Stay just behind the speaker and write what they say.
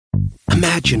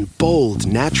Imagine bold,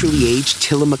 naturally aged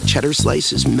Tillamook cheddar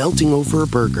slices melting over a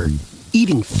burger,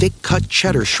 eating thick-cut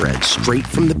cheddar shreds straight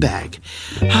from the bag.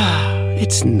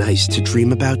 It's nice to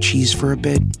dream about cheese for a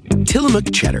bit.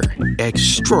 Tillamook Cheddar.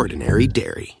 Extraordinary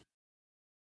dairy.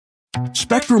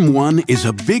 Spectrum One is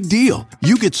a big deal.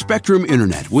 You get Spectrum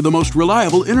Internet with the most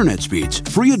reliable internet speeds,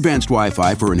 free advanced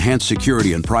Wi-Fi for enhanced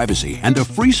security and privacy, and a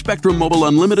free Spectrum Mobile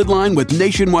Unlimited line with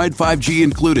nationwide 5G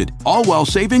included, all while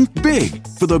saving big.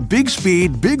 For the big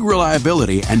speed, big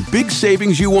reliability, and big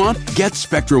savings you want, get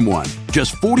Spectrum One.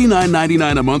 Just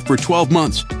 $49.99 a month for 12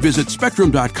 months. Visit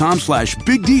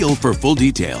spectrum.com/big deal for full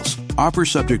details. Offer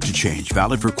subject to change.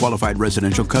 Valid for qualified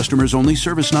residential customers only.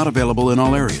 Service not available in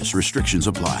all areas. Restrictions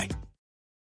apply.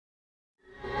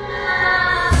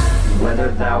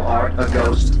 Whether thou art a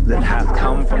ghost that hath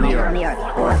come from the earth,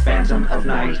 or a phantom of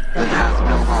night that hath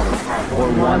no heart, or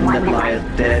one that lieth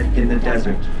dead in the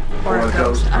desert, or a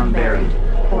ghost unburied,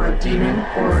 or a demon,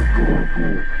 or a ghoul,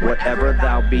 whatever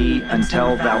thou be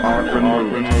until thou art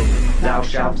removed, thou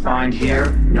shalt find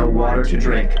here no water to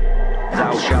drink.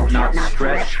 Thou shalt not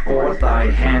stretch forth thy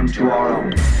hand to our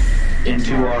own.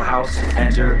 Into our house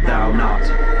enter thou not.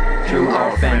 Through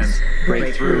our fence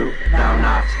break through thou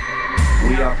not.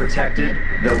 We are protected,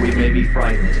 though we may be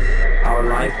frightened. Our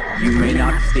life you may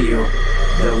not steal,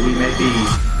 though we may be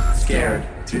scared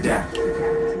to death.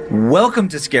 Welcome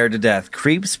to Scared to Death.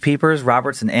 Creeps, Peepers,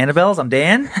 Roberts, and Annabelles. I'm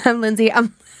Dan. I'm Lindsay.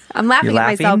 I'm laughing at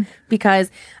myself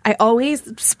because I always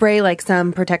spray like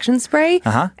some protection spray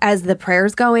as the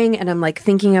prayer's going, and I'm like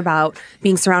thinking about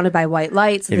being surrounded by white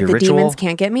light so that the demons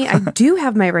can't get me. I do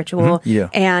have my ritual,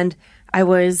 and I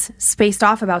was spaced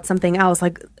off about something else.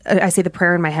 Like I say the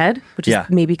prayer in my head, which is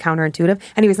maybe counterintuitive.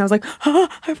 Anyways, and I was like,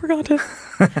 I forgot to.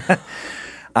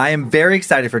 I am very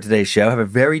excited for today's show. I have a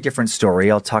very different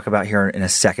story I'll talk about here in a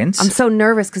second. I'm so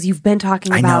nervous because you've been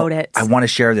talking about it. I want to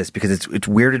share this because it's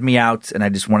weirded me out, and I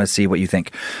just want to see what you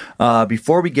think.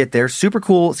 Before we get there, super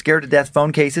cool Scared to Death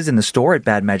phone cases in the store at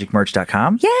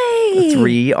badmagicmerch.com. Yay!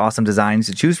 3 awesome designs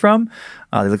to choose from.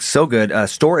 They look so good.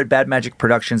 Store at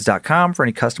badmagicproductions.com for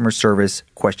any customer service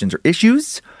questions or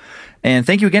issues. And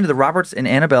thank you again to the Roberts and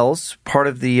Annabelles, part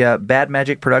of the Bad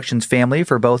Magic Productions family,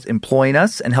 for both employing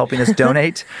us and helping us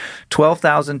donate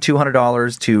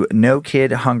 $12,200 to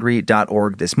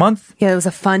NoKidHungry.org this month. Yeah, it was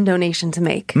a fun donation to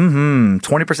make.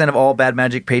 20% of all Bad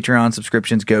Magic Patreon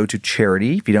subscriptions go to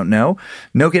charity, if you don't know.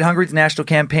 No Kid Hungry is a national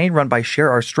campaign run by Share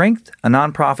Our Strength, a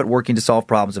nonprofit working to solve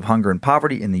problems of hunger and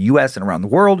poverty in the U.S. and around the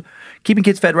world, keeping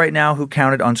kids fed right now who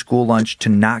counted on school lunch to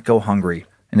not go hungry.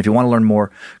 And if you want to learn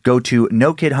more, go to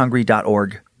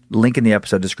NoKidHungry.org, link in the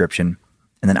episode description.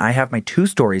 And then I have my 2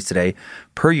 stories today,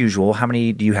 per usual. How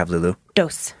many do you have, Lulu?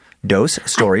 Dose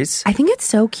stories. I think it's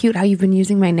so cute how you've been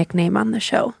using my nickname on the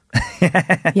show.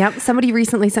 Yep. Somebody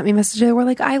recently sent me a message. They were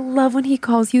like, I love when he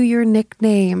calls you your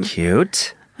nickname.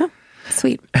 Cute. Oh,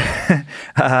 sweet.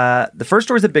 The first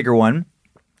story is a bigger one.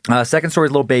 Second story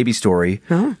is a little baby story.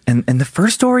 Oh. And the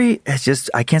first story is just,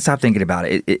 I can't stop thinking about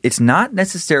it. It's not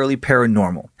necessarily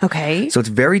paranormal. Okay. So it's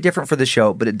very different for the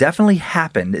show, but it definitely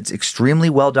happened. It's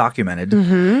extremely well documented.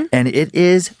 And it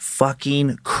is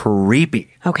fucking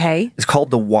creepy. Okay. It's called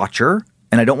The Watcher.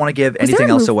 And I don't want to give anything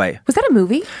else away. Was that a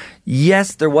movie?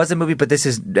 Yes, there was a movie, but this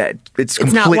is, it's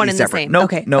completely not one and the separate. same. No,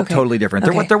 Okay. no, Okay. totally different.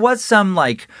 Okay. There was some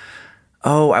like,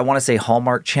 I want to say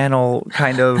Hallmark Channel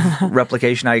kind of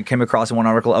replication. I came across in one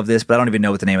article of this, but I don't even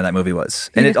know what the name of that movie was.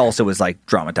 And it also was like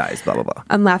dramatized, blah, blah, blah.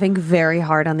 I'm laughing very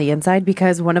hard on the inside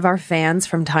because one of our fans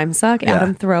from Time Suck,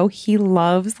 Adam Throw, he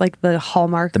loves like the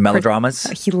Hallmark. The melodramas?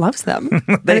 He loves them.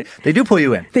 They do pull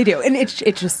you in. They do. And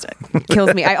it just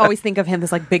kills me. I always think of him,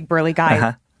 this like big burly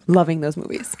guy, loving those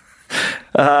movies.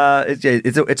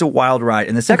 It's a wild ride.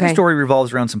 And the second story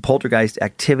revolves around some poltergeist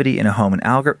activity in a home in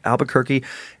Albuquerque.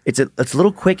 It's a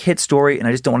little quick hit story, and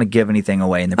I just don't want to give anything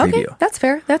away in the preview. Okay, that's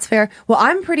fair. That's fair. Well,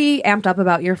 I'm pretty amped up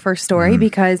about your first story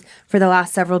because for the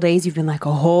last several days you've been like,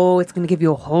 it's going to give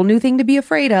you a whole new thing to be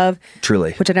afraid of.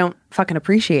 Truly. Which I don't fucking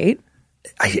appreciate.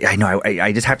 I know.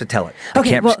 I just have to tell it.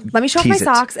 Okay, well, let me show off my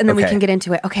socks and then we Okay. can get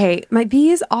into it. Okay,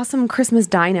 these awesome Christmas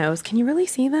dinos, can you really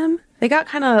see them? They got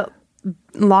kind of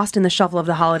lost in the shuffle of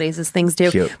the holidays as things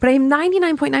do. Cute. But I'm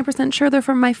 99.9% sure they're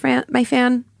from my friend, There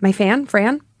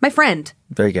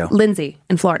you go. Lindsay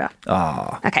in Florida.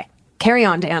 Aw. Okay, carry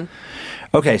on, Dan.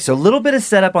 Okay, so a little bit of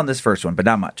setup on this first one, but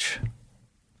not much.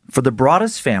 For the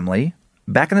Broaddus family,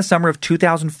 back in the summer of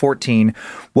 2014,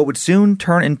 what would soon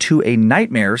turn into a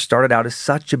nightmare started out as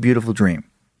such a beautiful dream.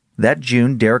 That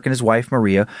June, Derek and his wife,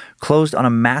 Maria, closed on a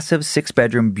massive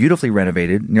 6-bedroom, beautifully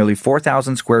renovated, nearly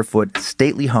 4,000 square foot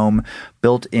stately home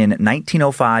built in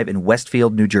 1905 in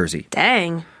Westfield, New Jersey.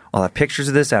 Dang. I'll have pictures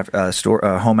of this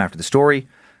home after the story.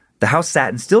 The house sat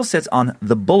and still sits on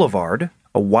the Boulevard,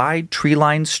 a wide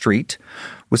tree-lined street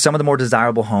with some of the more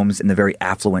desirable homes in the very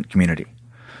affluent community.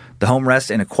 The home rests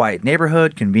in a quiet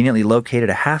neighborhood, conveniently located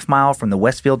a half mile from the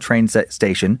Westfield train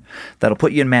station. That'll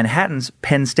put you in Manhattan's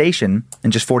Penn Station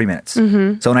in just 40 minutes.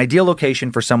 Mm-hmm. So an ideal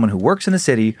location for someone who works in the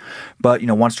city, but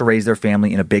wants to raise their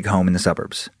family in a big home in the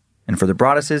suburbs. And for the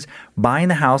Broadduses, buying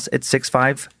the house at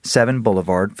 657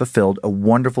 Boulevard fulfilled a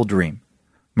wonderful dream.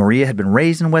 Maria had been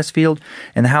raised in Westfield,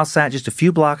 and the house sat just a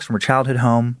few blocks from her childhood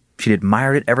home. She'd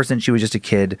admired it ever since she was just a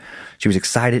kid. She was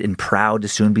excited and proud to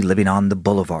soon be living on the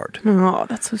Boulevard. Oh,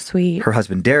 that's so sweet. Her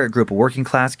husband, Derek, grew up a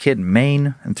working-class kid in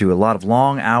Maine, and through a lot of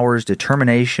long hours,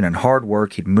 determination, and hard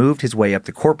work, he'd moved his way up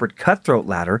the corporate cutthroat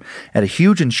ladder at a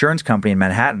huge insurance company in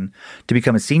Manhattan to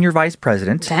become a senior vice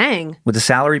president. Dang. With a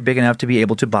salary big enough to be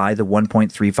able to buy the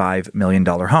 $1.35 million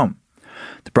home.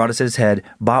 The Broadduses had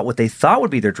bought what they thought would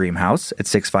be their dream house at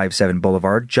 657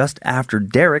 Boulevard just after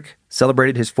Derek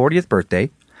celebrated his 40th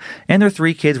birthday, and their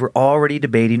 3 kids were already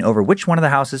debating over which one of the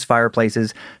house's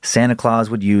fireplaces Santa Claus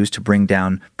would use to bring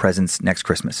down presents next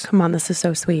Christmas. Come on, this is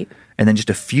so sweet. And then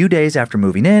just a few days after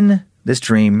moving in, this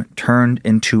dream turned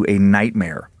into a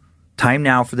nightmare. Time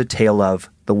now for the tale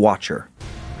of The Watcher.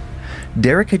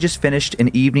 Derek had just finished an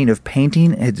evening of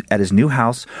painting at his new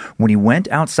house when he went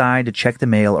outside to check the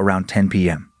mail around 10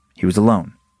 p.m. He was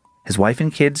alone. His wife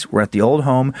and kids were at the old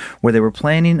home where they were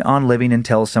planning on living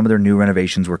until some of their new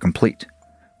renovations were complete.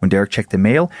 When Derek checked the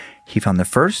mail, he found the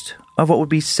first of what would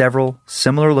be several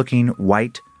similar-looking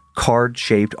white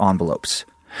card-shaped envelopes.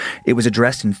 It was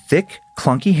addressed in thick,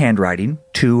 clunky handwriting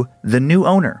to the new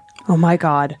owner. Oh my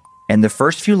God. And the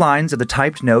first few lines of the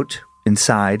typed note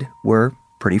inside were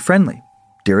pretty friendly.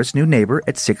 Dearest new neighbor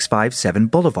at 657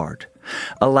 Boulevard.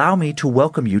 Allow me to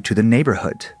welcome you to the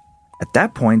neighborhood. At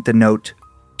that point, the note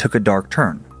took a dark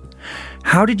turn.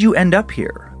 How did you end up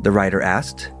here? The writer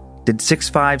asked. Did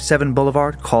 657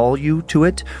 Boulevard call you to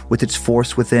it with its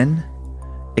force within?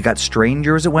 It got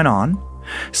stranger as it went on.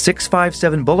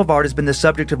 657 Boulevard has been the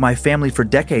subject of my family for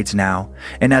decades now,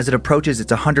 and as it approaches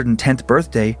its 110th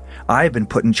birthday, I have been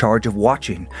put in charge of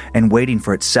watching and waiting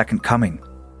for its second coming.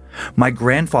 My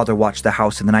grandfather watched the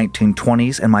house in the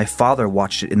 1920s, and my father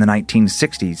watched it in the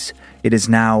 1960s. It is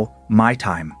now my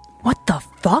time. What the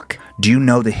fuck? Do you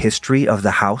know the history of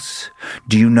the house?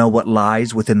 Do you know what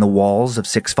lies within the walls of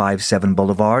 657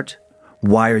 Boulevard?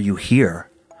 Why are you here?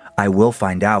 I will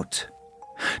find out.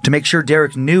 To make sure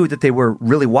Derek knew that they were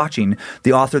really watching,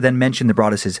 the author then mentioned the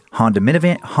Broadduses' Honda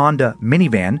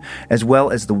minivan, as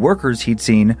well as the workers he'd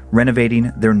seen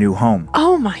renovating their new home.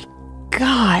 Oh my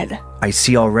God. I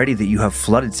see already that you have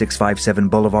flooded 657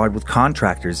 Boulevard with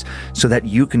contractors so that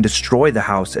you can destroy the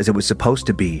house as it was supposed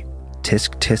to be.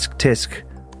 Tisk, tisk, tisk.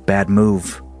 Bad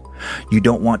move. You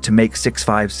don't want to make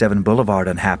 657 Boulevard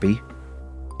unhappy.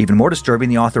 Even more disturbing,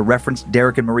 the author referenced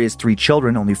Derek and Maria's 3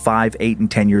 children, only 5, 8, and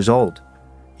 10 years old.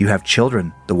 You have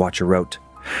children, the Watcher wrote.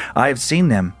 I have seen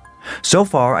them. So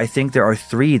far, I think there are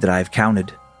 3 that I have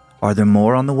counted. Are there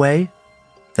more on the way?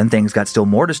 Then things got still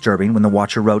more disturbing when the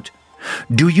Watcher wrote,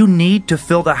 Do you need to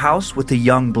fill the house with the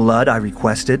young blood I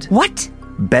requested? What?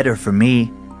 Better for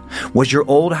me. Was your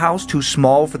old house too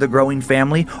small for the growing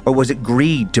family, or was it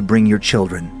greed to bring your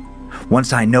children?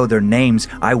 Once I know their names,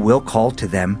 I will call to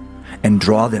them and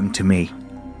draw them to me.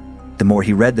 The more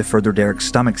he read, the further Derek's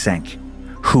stomach sank.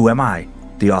 Who am I?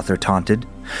 The author taunted.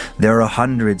 There are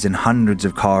hundreds and hundreds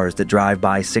of cars that drive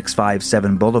by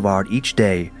 657 Boulevard each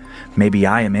day. Maybe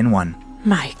I am in one.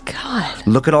 My God.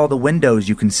 Look at all the windows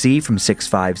you can see from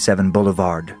 657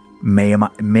 Boulevard.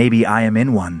 Maybe I am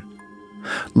in one.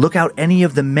 Look out any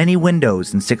of the many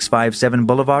windows in 657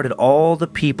 Boulevard at all the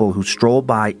people who stroll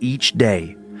by each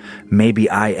day. Maybe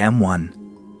I am one.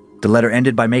 The letter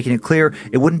ended by making it clear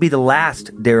it wouldn't be the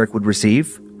last Derek would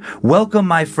receive. Welcome,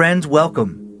 my friends,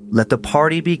 welcome. Let the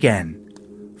party begin.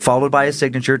 Followed by a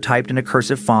signature typed in a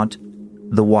cursive font,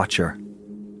 The Watcher.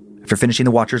 After finishing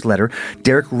the Watcher's letter,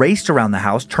 Derek raced around the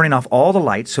house, turning off all the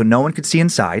lights so no one could see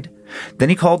inside. Then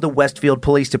he called the Westfield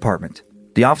Police Department.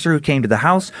 The officer who came to the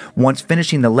house, once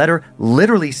finishing the letter,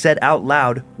 literally said out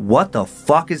loud, What the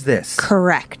fuck is this?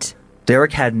 Correct.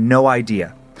 Derek had no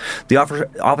idea. The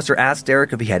officer asked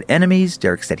Derek if he had enemies.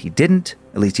 Derek said he didn't.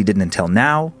 At least he didn't until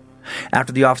now.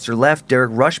 After the officer left,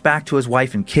 Derek rushed back to his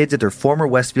wife and kids at their former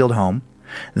Westfield home.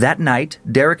 That night,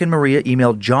 Derek and Maria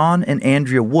emailed John and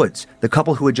Andrea Woods, the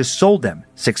couple who had just sold them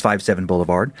 657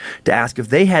 Boulevard, to ask if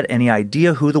they had any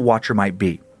idea who the Watcher might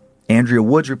be. Andrea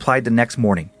Woods replied the next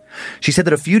morning. She said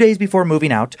that a few days before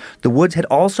moving out, the Woods had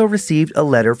also received a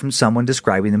letter from someone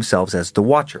describing themselves as the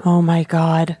Watcher. Oh my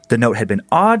God. The note had been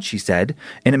odd, she said,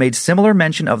 and it made similar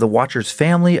mention of the Watcher's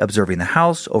family observing the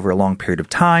house over a long period of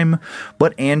time,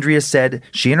 but Andrea said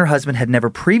she and her husband had never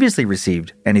previously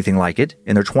received anything like it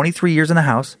in their 23 years in the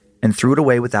house and threw it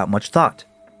away without much thought.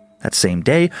 That same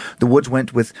day, the Woods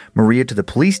went with Maria to the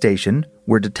police station,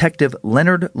 where Detective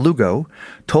Leonard Lugo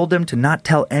told them to not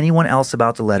tell anyone else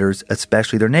about the letters,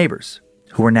 especially their neighbors,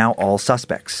 who were now all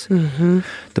suspects. Mm-hmm.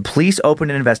 The police opened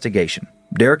an investigation.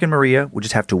 Derek and Maria would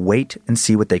just have to wait and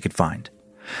see what they could find.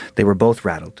 They were both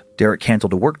rattled. Derek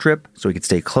canceled a work trip so he could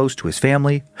stay close to his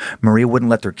family. Maria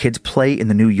wouldn't let their kids play in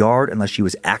the new yard unless she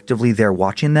was actively there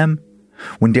watching them.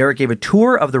 When Derek gave a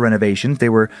tour of the renovations they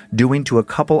were doing to a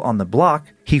couple on the block,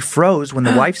 he froze when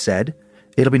the wife said,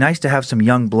 "It'll be nice to have some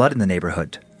young blood in the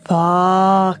neighborhood."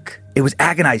 Fuck. It was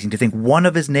agonizing to think one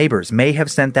of his neighbors may have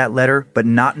sent that letter, but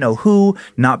not know who,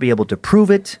 not be able to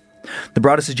prove it. The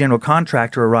Broaddus' general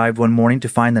contractor arrived one morning to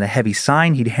find that a heavy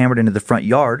sign he'd hammered into the front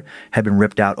yard had been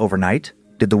ripped out overnight.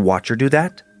 Did the Watcher do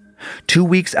that? 2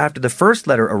 weeks after the first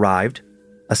letter arrived,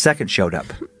 a second showed up.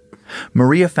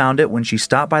 Maria found it when she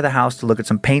stopped by the house to look at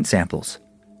some paint samples.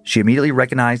 She immediately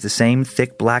recognized the same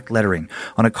thick black lettering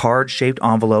on a card-shaped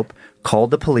envelope,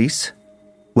 called the police.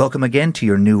 "Welcome again to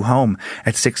your new home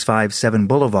at 657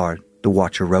 Boulevard," the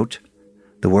Watcher wrote.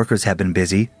 "The workers have been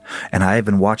busy, and I have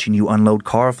been watching you unload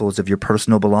carfuls of your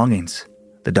personal belongings.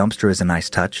 The dumpster is a nice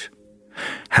touch.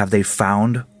 Have they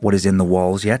found what is in the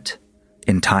walls yet?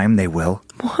 In time they will."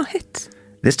 What?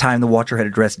 This time, the Watcher had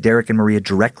addressed Derek and Maria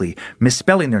directly,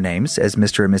 misspelling their names as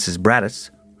Mr. and Mrs. Broaddus.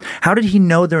 How did he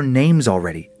know their names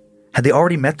already? Had they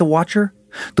already met the Watcher?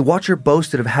 The Watcher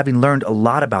boasted of having learned a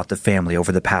lot about the family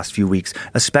over the past few weeks,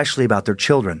 especially about their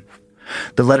children.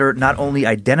 The letter not only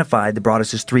identified the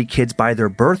Broaddus' 3 kids by their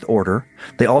birth order,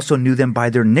 they also knew them by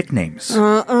their nicknames.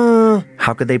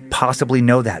 How could they possibly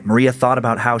know that? Maria thought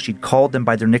about how she'd called them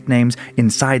by their nicknames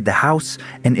inside the house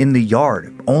and in the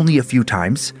yard only a few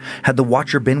times. Had the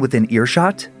Watcher been within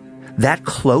earshot? That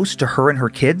close to her and her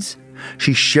kids?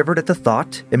 She shivered at the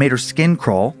thought. It made her skin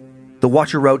crawl. The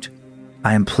Watcher wrote,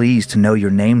 "I am pleased to know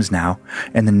your names now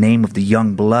and the name of the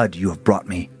young blood you have brought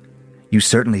me. You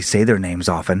certainly say their names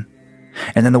often."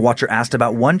 And then the Watcher asked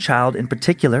about one child in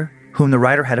particular, whom the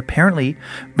writer had apparently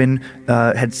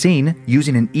had seen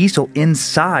using an easel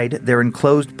inside their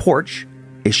enclosed porch.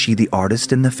 "Is she the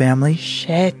artist in the family?"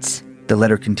 Shit. The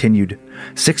letter continued,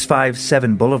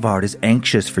 657 Boulevard is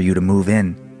anxious for you to move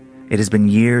in. It has been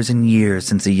years and years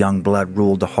since the young blood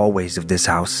ruled the hallways of this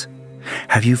house.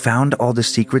 Have you found all the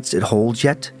secrets it holds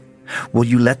yet? Will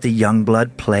you let the young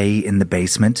blood play in the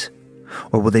basement?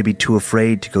 Or will they be too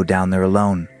afraid to go down there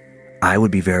alone? I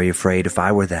would be very afraid if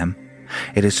I were them.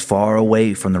 It is far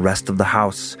away from the rest of the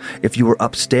house. If you were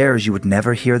upstairs, you would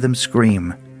never hear them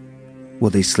scream.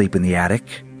 Will they sleep in the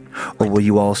attic? Or will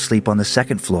you all sleep on the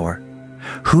second floor?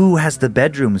 Who has the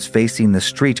bedrooms facing the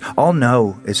street? I'll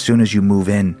know as soon as you move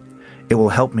in. It will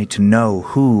help me to know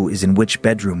who is in which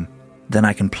bedroom. Then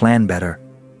I can plan better.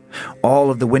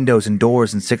 All of the windows and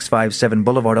doors in 657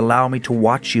 Boulevard allow me to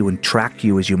watch you and track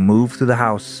you as you move through the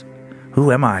house.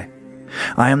 Who am I?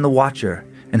 I am the Watcher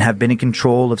and have been in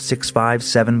control of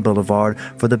 657 Boulevard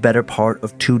for the better part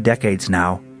of 2 decades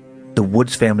now. The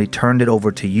Woods family turned it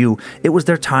over to you. It was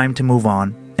their time to move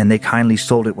on, and they kindly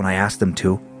sold it when I asked them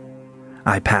to.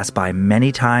 I pass by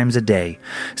many times a day.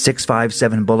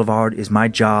 657 Boulevard is my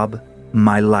job,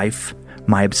 my life,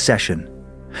 my obsession.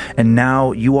 And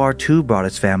now you are too,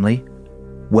 Broaddus family.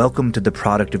 Welcome to the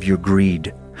product of your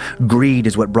greed. Greed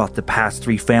is what brought the past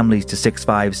 3 families to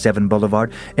 657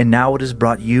 Boulevard, and now it has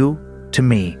brought you to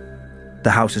me.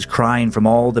 The house is crying from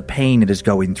all the pain it is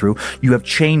going through. You have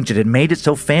changed it and made it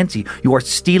so fancy. You are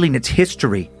stealing its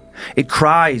history. It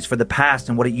cries for the past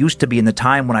and what it used to be in the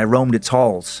time when I roamed its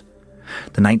halls.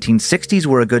 The 1960s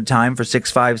were a good time for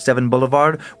 657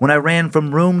 Boulevard when I ran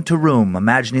from room to room,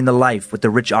 imagining the life with the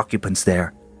rich occupants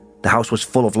there. The house was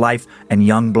full of life and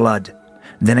young blood.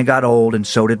 Then it got old, and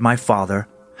so did my father.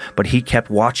 But he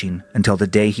kept watching until the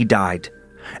day he died.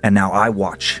 And now I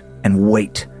watch and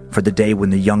wait for the day when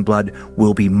the young blood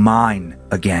will be mine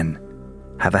again.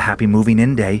 Have a happy moving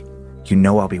in day. You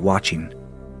know I'll be watching.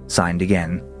 Signed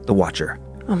again, the Watcher.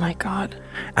 Oh my God.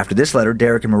 After this letter,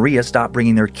 Derek and Maria stopped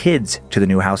bringing their kids to the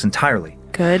new house entirely.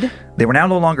 Good. They were now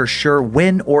no longer sure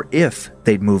when or if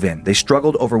they'd move in. They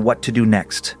struggled over what to do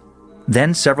next.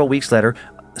 Then several weeks later,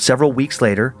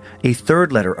 a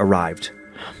third letter arrived.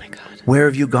 Oh my God. Where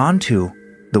have you gone to?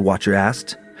 The Watcher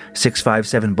asked.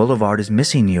 657 Boulevard is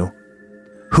missing you.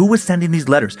 Who was sending these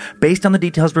letters? Based on the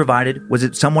details provided, was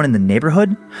it someone in the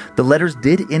neighborhood? The letters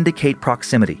did indicate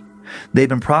proximity. They'd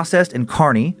been processed in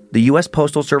Kearney, the U.S.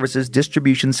 Postal Service's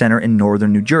distribution center in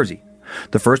northern New Jersey.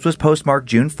 The first was postmarked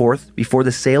June 4th before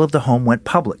the sale of the home went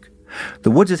public.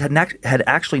 The Woodses had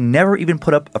actually never even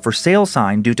put up a for sale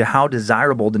sign due to how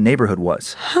desirable the neighborhood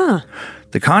was.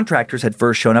 The contractors had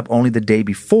first shown up only the day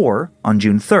before, on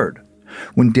June 3rd.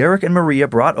 When Derek and Maria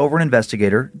brought over an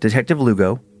investigator, Detective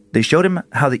Lugo, they showed him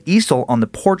how the easel on the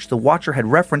porch the watcher had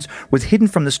referenced was hidden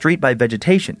from the street by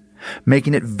vegetation,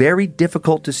 making it very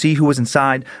difficult to see who was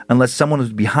inside unless someone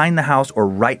was behind the house or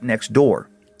right next door.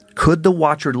 Could the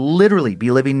watcher literally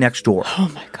be living next door?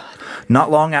 Oh my God.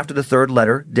 Not long after the third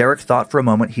letter, Derek thought for a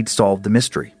moment he'd solved the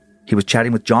mystery. He was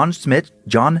chatting with John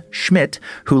Schmidt,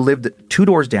 who lived 2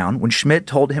 doors down, when Schmidt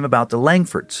told him about the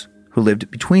Langfords, who lived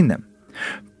between them.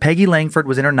 Peggy Langford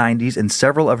was in her 90s, and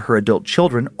several of her adult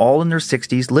children, all in their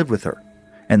 60s, lived with her.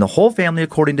 And the whole family,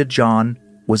 according to John,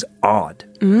 was odd.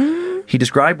 He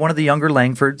described one of the younger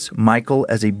Langfords, Michael,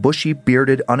 as a bushy,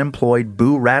 bearded, unemployed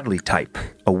Boo Radley type,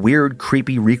 a weird,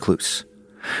 creepy recluse.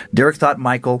 Derek thought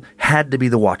Michael had to be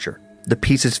the watcher. The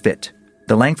pieces fit.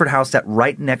 The Langford house sat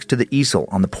right next to the easel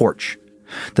on the porch.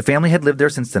 The family had lived there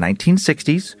since the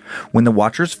 1960s, when the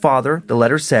watcher's father, the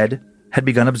letter said, had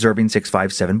begun observing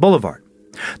 657 Boulevard.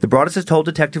 The Broadduses told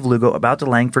Detective Lugo about the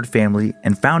Langford family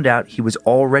and found out he was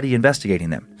already investigating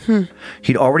them.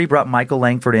 He'd already brought Michael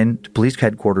Langford in to police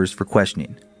headquarters for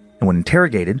questioning. And when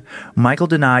interrogated, Michael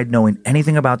denied knowing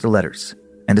anything about the letters.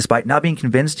 And despite not being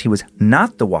convinced he was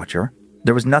not the watcher,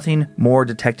 there was nothing more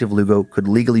Detective Lugo could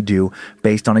legally do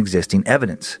based on existing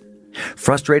evidence.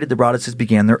 Frustrated, the Broadduses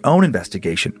began their own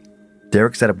investigation.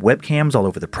 Derek set up webcams all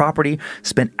over the property,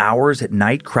 spent hours at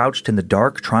night crouched in the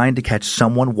dark trying to catch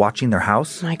someone watching their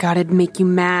house. My God, it'd make you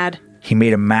mad. He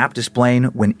made a map displaying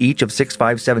when each of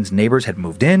 657's neighbors had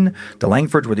moved in. The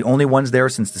Langfords were the only ones there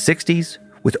since the 60s,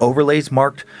 with overlays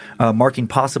marking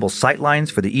possible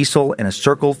sightlines for the easel and a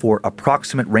circle for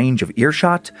approximate range of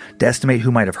earshot to estimate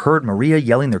who might have heard Maria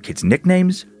yelling their kids'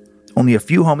 nicknames. Only a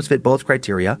few homes fit both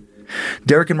criteria.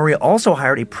 Derek and Maria also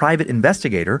hired a private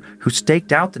investigator who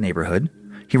staked out the neighborhood.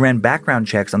 He ran background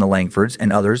checks on the Langfords,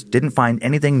 and others didn't find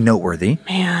anything noteworthy.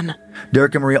 Man.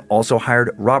 Derek and Maria also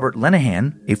hired Robert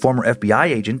Lenahan, a former FBI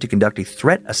agent, to conduct a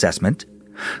threat assessment.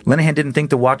 Lenahan didn't think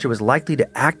the watcher was likely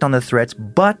to act on the threats,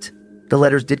 but the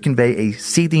letters did convey a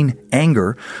seething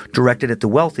anger directed at the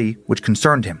wealthy, which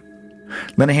concerned him.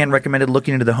 Lenahan recommended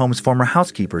looking into the home's former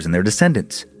housekeepers and their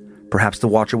descendants. Perhaps the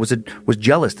watcher was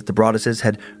jealous that the Broadduses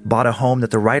had bought a home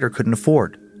that the writer couldn't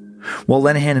afford. While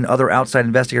Lenahan and other outside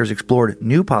investigators explored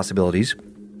new possibilities,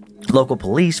 local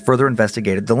police further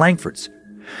investigated the Langfords.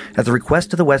 At the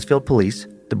request of the Westfield police,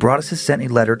 the Broadduses sent a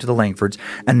letter to the Langfords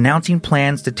announcing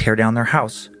plans to tear down their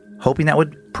house, hoping that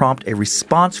would prompt a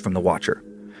response from the watcher.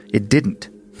 It didn't.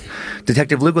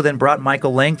 Detective Lugo then brought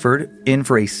Michael Langford in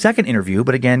for a second interview,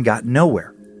 but again got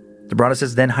nowhere. The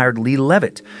Broadduses then hired Lee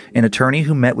Levitt, an attorney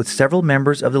who met with several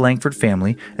members of the Langford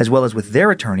family, as well as with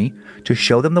their attorney, to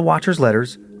show them the watcher's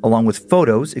letters, along with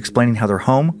photos explaining how their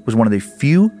home was one of the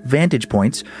few vantage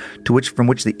points from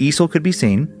which the easel could be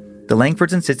seen. The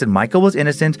Langfords insisted Michael was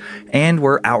innocent and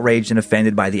were outraged and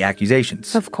offended by the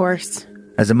accusations. Of course.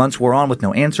 As the months wore on with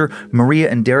no answer, Maria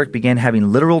and Derek began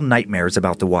having literal nightmares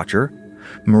about the watcher.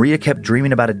 Maria kept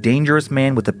dreaming about a dangerous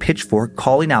man with a pitchfork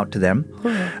calling out to them,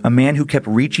 a man who kept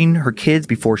reaching her kids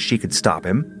before she could stop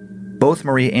him. Both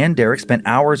Maria and Derek spent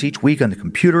hours each week on the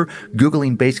computer,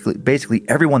 Googling basically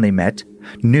everyone they met,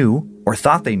 knew, or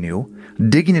thought they knew,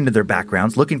 digging into their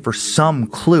backgrounds, looking for some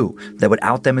clue that would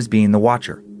out them as being the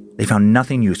watcher. They found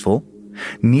nothing useful.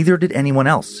 Neither did anyone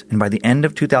else, and by the end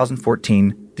of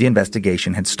 2014, the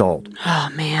investigation had stalled. Oh,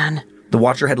 man. The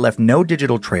watcher had left no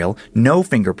digital trail, no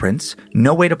fingerprints,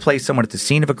 no way to place someone at the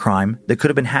scene of a crime that could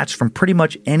have been hatched from pretty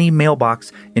much any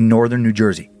mailbox in northern New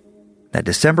Jersey. That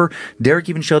December, Derek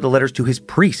even showed the letters to his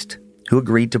priest, who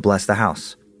agreed to bless the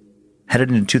house.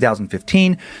 Headed into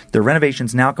 2015, their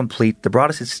renovations now complete, the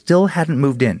Broadduses still hadn't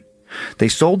moved in. They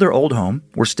sold their old home,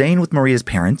 were staying with Maria's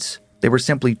parents. They were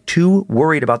simply too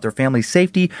worried about their family's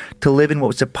safety to live in what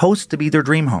was supposed to be their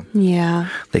dream home. Yeah.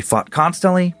 They fought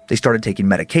constantly. They started taking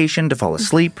medication to fall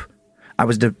asleep. I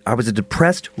was a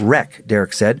depressed wreck,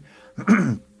 Derek said.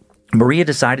 Maria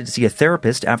decided to see a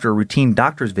therapist after a routine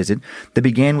doctor's visit that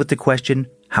began with the question,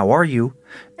 "How are you?"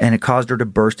 and it caused her to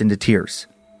burst into tears.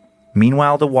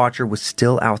 Meanwhile, the watcher was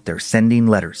still out there sending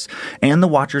letters, and the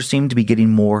watcher seemed to be getting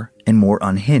more and more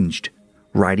unhinged,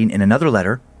 writing in another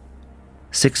letter,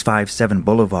 657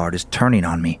 Boulevard is turning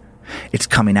on me. It's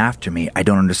coming after me. I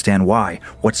don't understand why.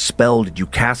 What spell did you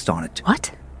cast on it?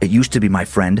 What? It used to be my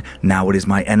friend, now it is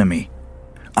my enemy.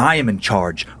 I am in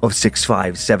charge of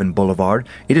 657 Boulevard.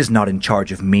 It is not in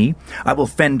charge of me. I will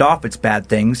fend off its bad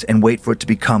things and wait for it to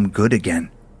become good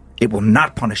again. It will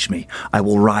not punish me. I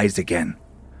will rise again.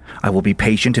 I will be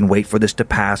patient and wait for this to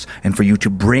pass and for you to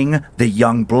bring the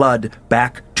young blood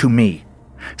back to me.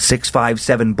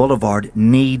 657 Boulevard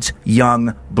needs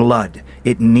young blood.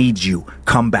 It needs you.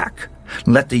 Come back.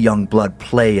 Let the young blood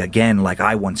play again like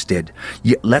I once did.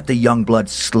 Let the young blood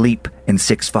sleep in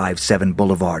 657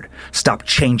 Boulevard. Stop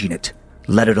changing it.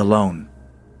 Let it alone.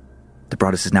 The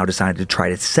Broaddus has now decided to try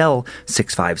to sell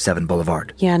 657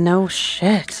 Boulevard. Yeah, no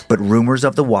shit. But rumors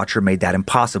of the Watcher made that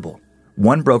impossible.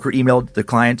 One broker emailed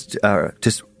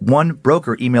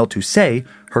to say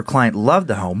her client loved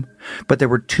the home, but there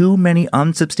were too many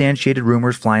unsubstantiated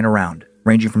rumors flying around,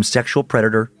 ranging from sexual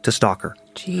predator to stalker.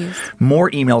 Jeez. More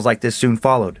emails like this soon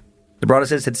followed. The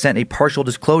Broadduses had sent a partial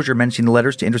disclosure mentioning the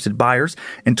letters to interested buyers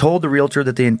and told the realtor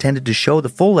that they intended to show the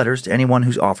full letters to anyone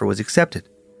whose offer was accepted.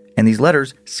 And these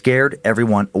letters scared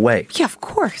everyone away. Yeah, of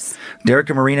course. Derek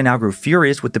and Marina now grew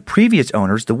furious with the previous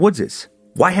owners, the Woodses.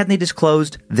 Why hadn't they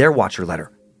disclosed their Watcher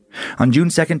letter? On June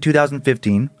 2nd,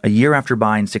 2015, a year after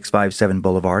buying 657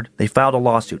 Boulevard, they filed a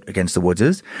lawsuit against the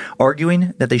Woodses,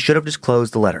 arguing that they should have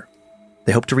disclosed the letter.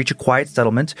 They hoped to reach a quiet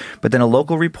settlement, but then a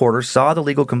local reporter saw the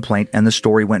legal complaint and the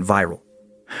story went viral.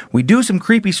 We do some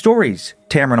creepy stories,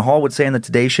 Tamron Hall would say on the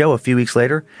Today Show a few weeks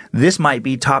later. This might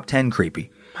be top 10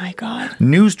 creepy. My God.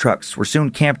 News trucks were soon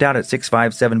camped out at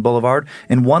 657 Boulevard,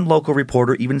 and one local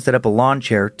reporter even set up a lawn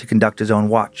chair to conduct his own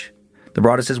watch. The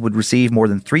Broadduses would receive more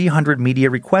than 300 media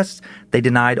requests. They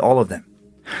denied all of them.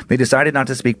 They decided not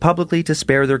to speak publicly to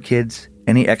spare their kids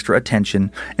any extra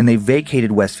attention, and they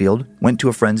vacated Westfield, went to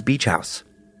a friend's beach house.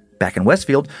 Back in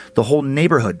Westfield, the whole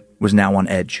neighborhood was now on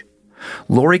edge.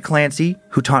 Lori Clancy,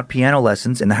 who taught piano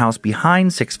lessons in the house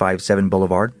behind 657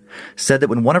 Boulevard, said that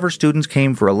when one of her students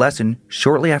came for a lesson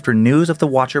shortly after news of the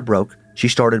Watcher broke, she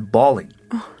started bawling.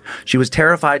 She was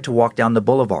terrified to walk down the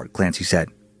boulevard, Clancy said.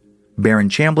 Baron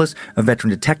Chambliss, a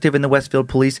veteran detective in the Westfield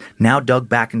Police, now dug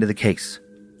back into the case.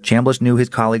 Chambliss knew his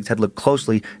colleagues had looked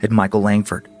closely at Michael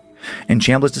Langford, and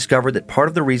Chambliss discovered that part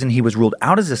of the reason he was ruled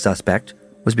out as a suspect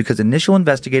was because initial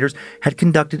investigators had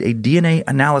conducted a DNA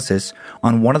analysis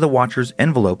on one of the Watcher's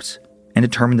envelopes and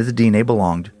determined that the DNA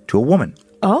belonged to a woman.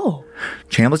 Oh.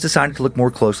 Chambliss decided to look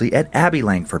more closely at Abby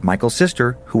Langford, Michael's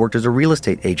sister, who worked as a real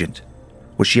estate agent.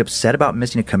 Was she upset about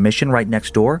missing a commission right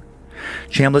next door?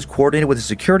 Chambliss coordinated with a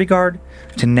security guard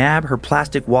to nab her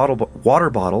plastic water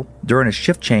bottle during a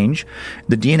shift change.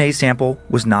 The DNA sample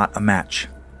was not a match.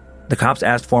 The cops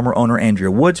asked former owner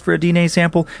Andrea Woods for a DNA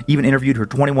sample, even interviewed her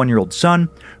 21-year-old son,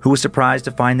 who was surprised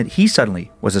to find that he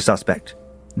suddenly was a suspect.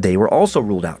 They were also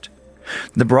ruled out.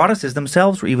 The Broadduses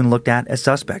themselves were even looked at as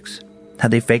suspects.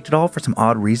 Had they faked it all for some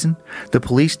odd reason? The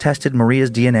police tested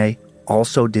Maria's DNA,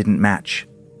 also didn't match.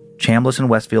 Chambliss and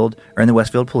the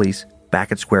Westfield Police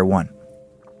back at square one.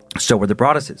 So were the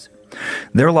Broadduses.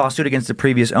 Their lawsuit against the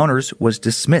previous owners was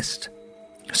dismissed.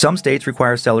 Some states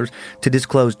require sellers to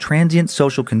disclose transient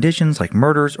social conditions like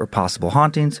murders or possible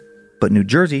hauntings, but New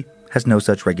Jersey has no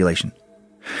such regulation.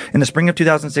 In the spring of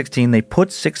 2016, they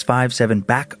put 657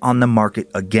 back on the market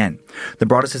again. The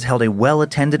Broadduses held a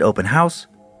well-attended open house,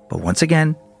 but once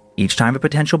again, each time a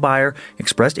potential buyer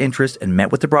expressed interest and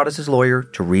met with the Broadduses' lawyer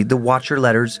to read the Watcher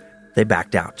letters, they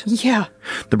backed out. Yeah.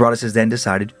 The Broadduses then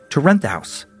decided to rent the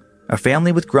house. A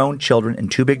family with grown children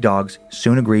and 2 big dogs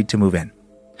soon agreed to move in.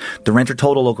 The renter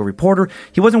told a local reporter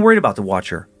he wasn't worried about the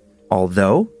Watcher,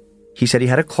 although he said he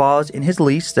had a clause in his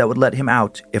lease that would let him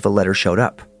out if a letter showed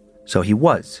up. So he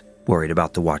was worried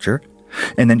about the Watcher.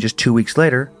 And then just 2 weeks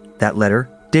later, that letter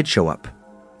did show up.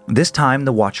 This time,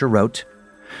 the Watcher wrote,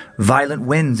 "Violent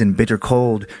winds and bitter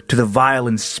cold, to the vile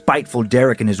and spiteful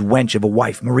Derek and his wench of a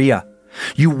wife, Maria.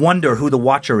 You wonder who the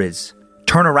Watcher is.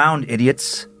 Turn around,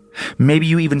 idiots. Maybe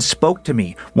you even spoke to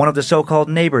me, one of the so-called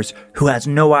neighbors, who has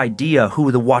no idea who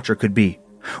the Watcher could be.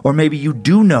 Or maybe you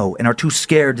do know and are too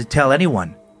scared to tell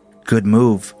anyone. Good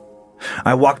move.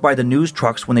 I walked by the news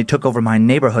trucks when they took over my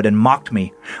neighborhood and mocked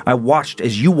me. I watched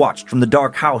as you watched from the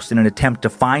dark house in an attempt to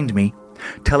find me.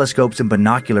 Telescopes and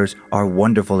binoculars are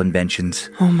wonderful inventions."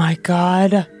 Oh my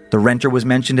God. The renter was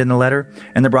mentioned in the letter,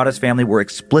 and the Broaddus family were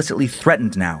explicitly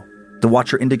threatened now. The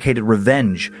Watcher indicated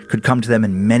revenge could come to them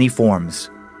in many forms.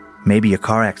 Maybe a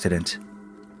car accident.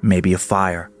 Maybe a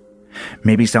fire.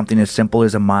 Maybe something as simple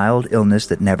as a mild illness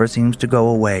that never seems to go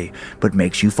away, but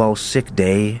makes you fall sick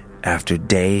day after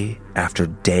day after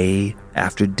day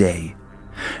after day.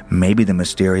 Maybe the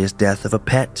mysterious death of a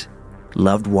pet.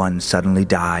 Loved ones suddenly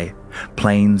die.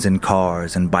 Planes and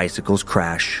cars and bicycles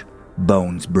crash.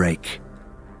 Bones break.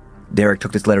 Derek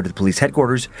took this letter to the police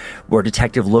headquarters, where a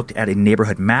detective looked at a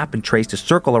neighborhood map and traced a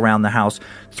circle around the house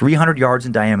 300 yards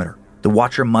in diameter. The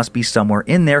watcher must be somewhere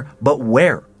in there, but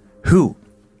where? Who?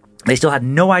 They still had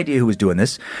no idea who was doing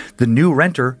this. The new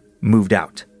renter moved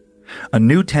out. A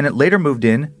new tenant later moved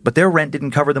in, but their rent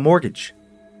didn't cover the mortgage.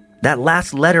 That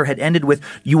last letter had ended with,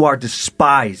 "You are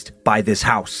despised by this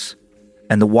house."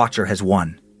 And the watcher has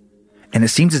won. And it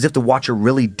seems as if the watcher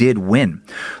really did win.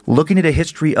 Looking at a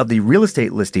history of the real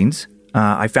estate listings,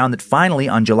 I found that finally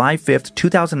on July 5th,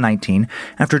 2019,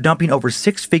 after dumping over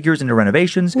 6 figures into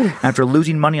renovations, after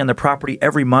losing money on the property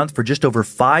every month for just over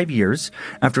 5 years,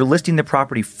 after listing the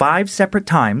property 5 separate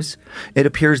times, it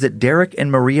appears that Derek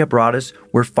and Maria Broaddus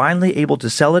were finally able to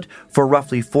sell it for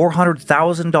roughly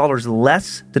 $400,000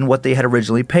 less than what they had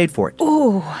originally paid for it.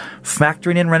 Ooh.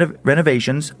 Factoring in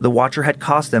renovations, the watcher had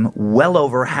cost them well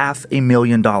over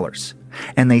 $500,000.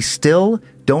 And they still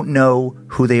don't know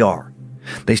who they are.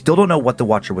 They still don't know what the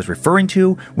watcher was referring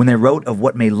to when they wrote of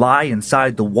what may lie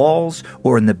inside the walls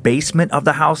or in the basement of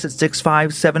the house at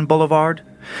 657 Boulevard.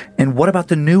 And what about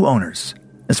the new owners?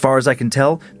 As far as I can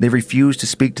tell, they refuse to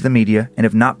speak to the media and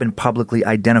have not been publicly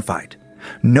identified.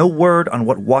 No word on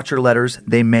what watcher letters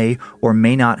they may or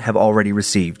may not have already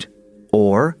received.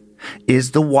 Or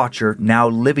is the watcher now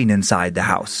living inside the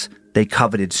house they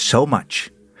coveted so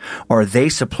much? Or are they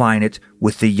supplying it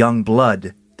with the young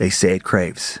blood they say it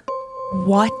craves?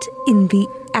 What in the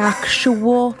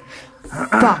actual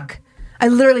fuck? I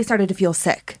literally started to feel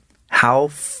sick. How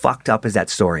fucked up is that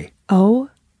story? Oh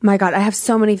my God, I have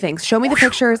so many things. Show me the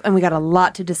pictures and we got a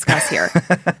lot to discuss here.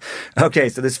 Okay,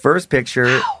 so this first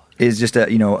picture is just a,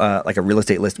 like a real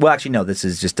estate list. Well, actually, no, this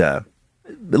is just it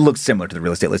looks similar to the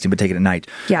real estate listing, but taken at night.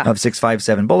 Yeah. Of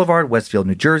 657 Boulevard, Westfield,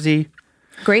 New Jersey.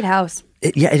 Great house.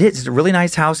 It is. It's a really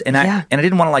nice house. And I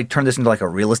didn't want to like turn this into like a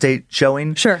real estate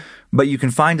showing. Sure. But you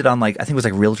can find it on like, I think it was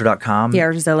like realtor.com. Yeah,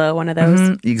 or Zillow, one of those.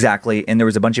 Mm-hmm, exactly. And there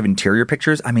was a bunch of interior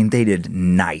pictures. I mean, they did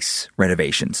nice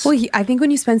renovations. Well, I think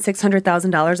when you spend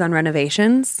 $600,000 on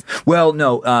renovations. Well,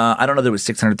 no, I don't know that it was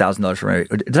 $600,000 for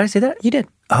renovations. Did I say that? You did.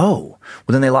 Oh,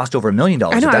 well then they lost over $1 million.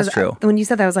 I know, if that's true. When you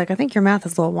said that, I was like, I think your math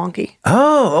is a little wonky.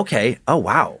 Oh, okay. Oh,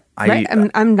 wow. Right?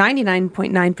 I'm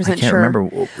 99.9% sure. I can't remember.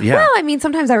 Yeah. Well, I mean,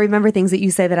 sometimes I remember things that you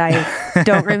say that I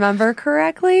don't remember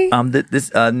correctly.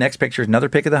 This next picture is another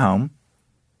pic of the home.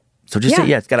 So just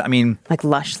it's got. I mean, like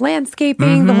lush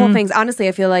landscaping, the whole thing's. Honestly,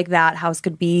 I feel like that house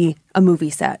could be a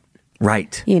movie set.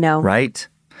 Right. Right.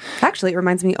 Actually, it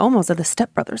reminds me almost of the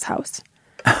Step Brothers house.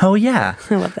 Oh yeah,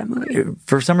 I love that movie.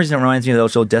 For some reason, it reminds me of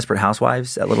those old Desperate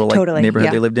Housewives, that little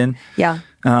neighborhood they lived in. Yeah,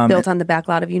 built on the back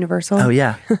lot of Universal. Oh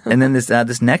yeah, and then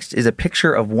this next is a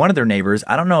picture of one of their neighbors.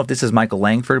 I don't know if this is Michael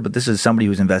Langford, but this is somebody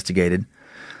who's investigated.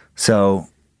 So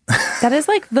that is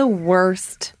like the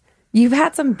worst. You've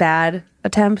had some bad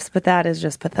attempts, but that is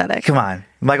just pathetic. Come on,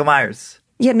 Michael Myers.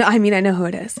 Yeah, no, I mean, I know who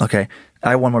it is. Okay.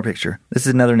 I have one more picture. This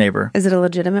is another neighbor. Is it a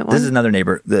legitimate one? This is another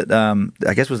neighbor that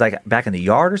I guess was like back in the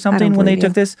yard or something when they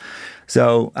took this.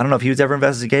 So I don't know if he was ever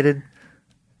investigated.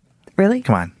 Really?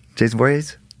 Come on. Jason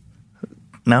Voorhees?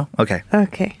 No? Okay.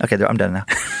 Okay, I'm done now.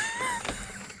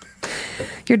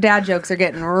 Your dad jokes are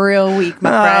getting real weak, my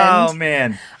friend. Oh,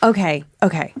 man. Okay.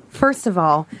 First of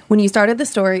all, when you started the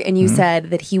story and you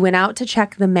said that he went out to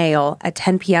check the mail at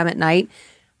 10 p.m. at night,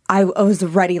 I was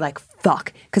ready like,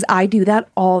 fuck, because I do that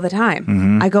all the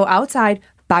time. I go outside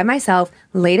by myself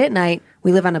late at night.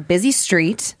 We live on a busy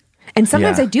street. And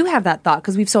sometimes I do have that thought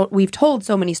because we've told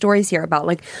so many stories here about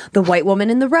like the white woman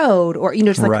in the road or,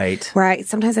 just like where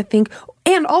sometimes I think,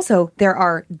 and also there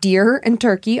are deer and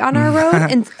turkey on our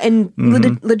road. and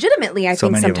legitimately, I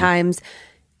think sometimes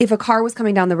if a car was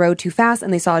coming down the road too fast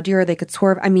and they saw a deer, they could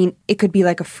swerve. I mean, it could be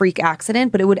like a freak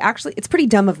accident, but it would actually, it's pretty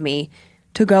dumb of me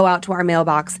to go out to our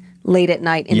mailbox late at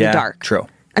night in the dark. True.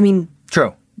 I mean...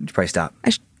 True. You should probably stop.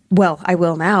 I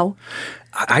will now.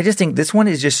 I just think this one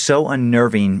is just so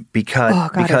unnerving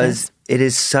because it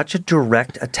is such a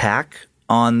direct attack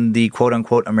on the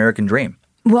quote-unquote American dream.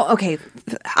 Well, okay,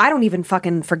 I don't even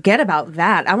fucking forget about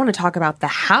that. I want to talk about the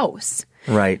house.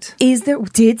 Right.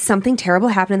 Did something terrible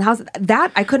happen in the house?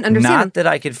 That I couldn't understand. Not that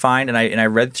I could find, and I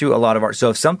read through a lot of art. So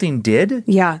if something did,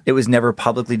 it was never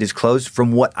publicly disclosed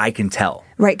from what I can tell.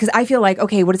 Right, because I feel like,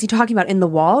 okay, what is he talking about in the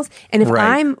walls? And if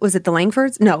was it the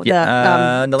Langfords? No,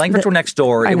 the Langfords were next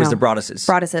door. It was the Broadduses.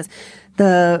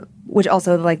 Which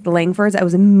also like the Langfords, I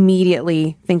was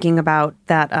immediately thinking about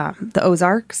that, the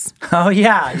Ozarks. Oh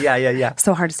yeah.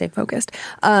 So hard to stay focused.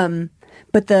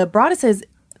 But the Broadduses,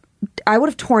 I would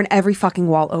have torn every fucking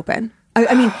wall open.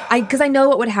 I mean, because I know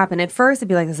what would happen. At first, it'd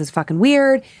be like, this is fucking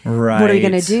weird. Right. What are you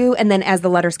going to do? And then as the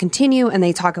letters continue and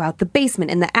they talk about the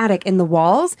basement and the attic and the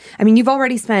walls, I mean, you've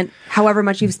already spent however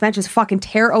much you've spent just fucking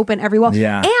tear open every wall.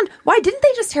 Yeah. And why didn't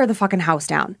they just tear the fucking house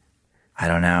down? I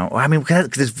don't know. I mean,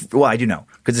 I do know.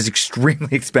 Because it's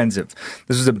extremely expensive.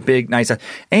 This was a big, nice house.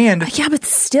 And yeah, but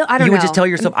still, I don't know. You would just tell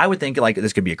yourself, I would think, like,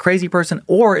 this could be a crazy person.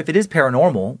 Or if it is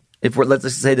paranormal, let's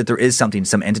just say that there is something,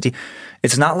 some entity,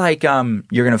 it's not like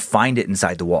you're going to find it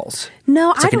inside the walls.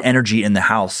 No, it's like an energy in the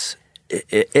house,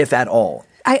 if at all.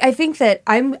 I think that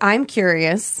I'm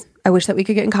curious. I wish that we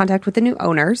could get in contact with the new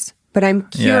owners, but I'm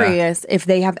curious if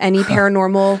they have any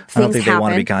paranormal things happen. I don't think they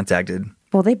want to be contacted.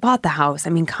 Well, they bought the house. I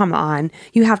mean, come on.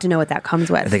 You have to know what that comes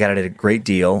with. They got it at a great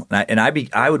deal.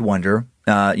 I would wonder,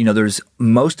 there's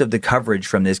most of the coverage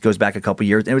from this goes back a couple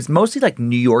years. And it was mostly like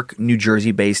New York, New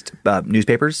Jersey-based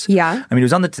newspapers. Yeah. I mean, it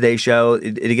was on the Today Show.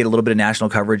 It did get a little bit of national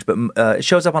coverage, but it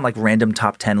shows up on like random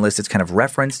top 10 lists. It's kind of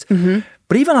referenced. Mm-hmm.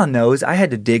 But even on those, I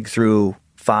had to dig through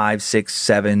 5, 6,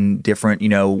 7 different,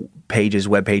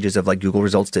 web pages of like Google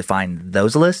results to find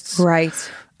those lists.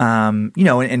 Right.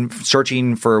 And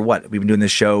searching for what? We've been doing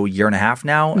this show a year and a half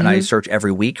now, and I search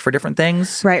every week for different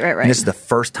things. Right. And this is the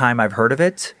first time I've heard of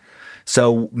it.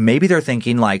 So maybe they're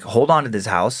thinking like, hold on to this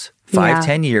house,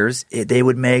 5-10 years, they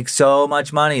would make so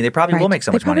much money. They probably will make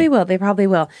so much money. They probably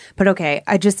will. But okay,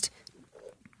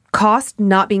 cost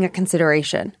not being a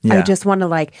consideration. Yeah. I just want to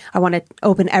I want to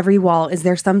open every wall. Is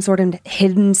there some sort of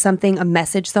hidden something, a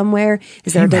message somewhere?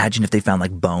 Can you imagine if they found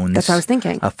like bones? That's what I was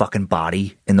thinking. A fucking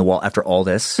body in the wall after all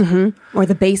this. Mm-hmm. Or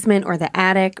the basement or the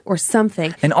attic or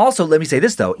something. And also, let me say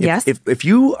this though. If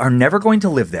you are never going to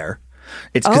live there,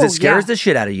 it's because it scares the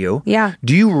shit out of you. Yeah.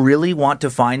 Do you really want to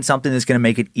find something that's going to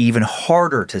make it even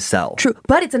harder to sell? True.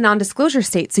 But it's a non-disclosure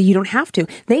state, so you don't have to.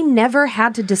 They never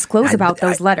had to disclose about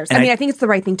those letters. I think it's the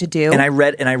right thing to do. And I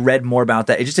read more about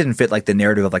that. It just didn't fit like the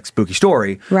narrative of like spooky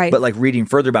story. Right. But like reading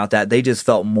further about that, they just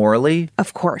felt morally,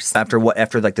 of course, after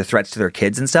like the threats to their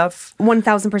kids and stuff.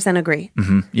 1000% agree.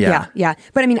 Mm-hmm. Yeah.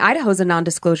 But I mean, Idaho's a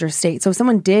non-disclosure state. So if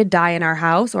someone did die in our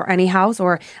house or any house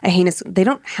or a heinous, they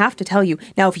don't have to tell you.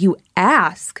 Now, if you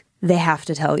ask, they have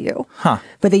to tell you. Huh.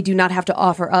 But they do not have to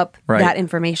offer up that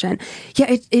information.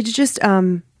 Yeah, it's just, oh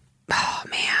man,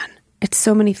 it's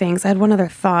so many things. I had one other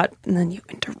thought and then you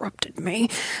interrupted me.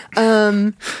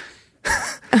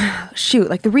 Shoot,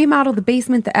 like the remodel, the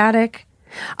basement, the attic.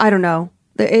 I don't know.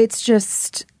 It's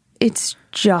just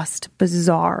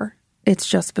bizarre. It's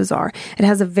just bizarre. It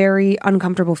has a very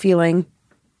uncomfortable feeling.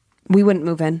 We wouldn't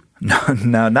move in.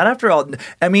 No, not after all.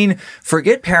 I mean,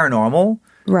 forget paranormal.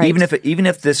 Right. Even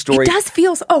if this story, it does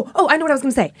feel. I know what I was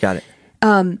going to say. Got it.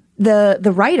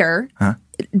 The writer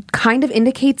kind of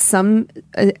indicates some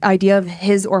idea of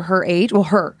his or her age. Well,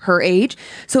 her age.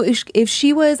 So if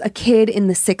she was a kid in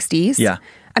the 60s, yeah.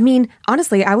 I mean,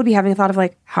 honestly, I would be having a thought of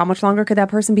like, how much longer could that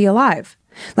person be alive?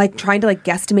 Like trying to like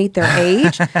guesstimate their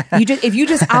age. If you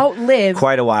just outlive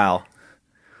quite a while.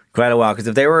 Because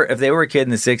if they were a kid in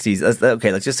the 60s,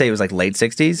 let's just say it was like late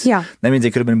 60s. Yeah. That means they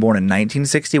could have been born in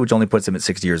 1960, which only puts them at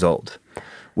 60 years old.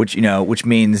 Which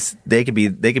means they could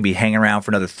be hanging around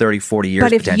for another 30, 40 years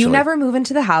potentially. But if you potentially. never move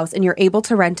into the house and you're able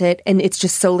to rent it and it's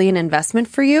just solely an investment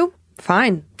for you,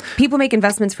 fine. People make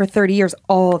investments for 30 years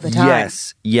all the time.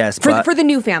 Yes. For the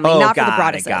new family, not for the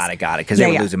Broadduses. Got it. Because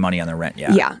they were losing money on the rent,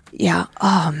 Yeah.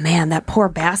 Oh, man, that poor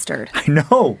bastard. I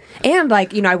know. And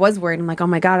I was worried. I'm like, oh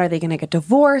my God, are they going to get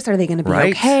divorced? Are they going to be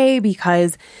okay?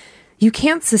 Because you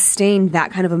can't sustain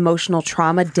that kind of emotional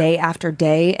trauma day after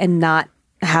day and not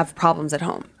have problems at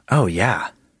home. Oh, yeah.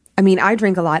 I mean, I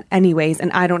drink a lot anyways,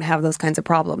 and I don't have those kinds of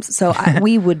problems. So I'd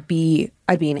be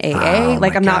in AA.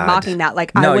 I'm not mocking that.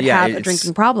 I would have a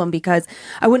drinking problem because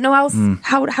I wouldn't know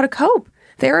how to cope.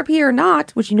 Therapy or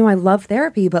not, which I love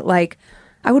therapy, but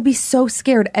I would be so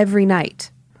scared every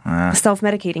night,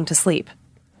 self-medicating to sleep.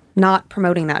 Not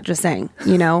promoting that, just saying,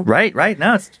 Right.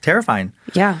 No, it's terrifying.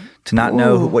 Yeah. To not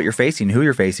know what you're facing, who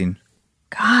you're facing.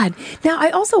 God. Now,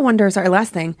 I also wonder, sorry,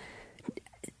 last thing.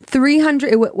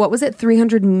 300, what was it?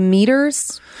 300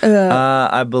 meters?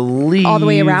 I believe. All the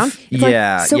way around?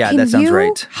 That sounds right. Can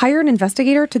you hire an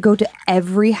investigator to go to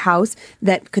every house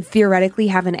that could theoretically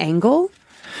have an angle?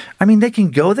 I mean, they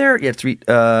can go there. Yeah,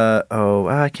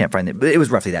 I can't find it. But it was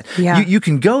roughly that. Yeah. You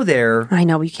can go there. I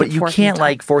know, but you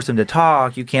can't force them to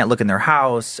talk. You can't look in their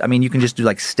house. I mean, you can just do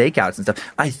stakeouts and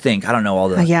stuff. I don't know all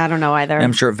the. I don't know either.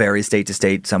 I'm sure it varies state to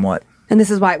state somewhat. And this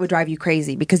is why it would drive you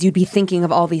crazy, because you'd be thinking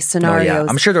of all these scenarios. Oh, yeah.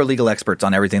 I'm sure they're legal experts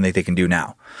on everything that they can do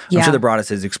now. I'm sure the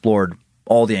Broadduses has explored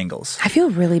all the angles. I feel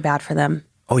really bad for them.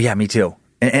 Oh, yeah, me too.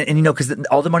 And you know, because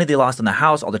all the money they lost on the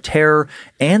house, all the terror,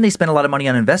 and they spent a lot of money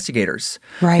on investigators.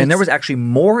 Right. And there was actually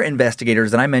more investigators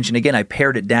than I mentioned. Again, I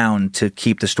pared it down to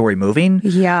keep the story moving.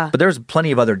 Yeah. But there's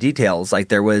plenty of other details. Like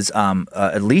there was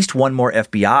at least one more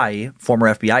former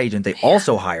FBI agent they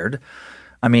also hired.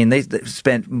 I mean, they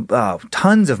spent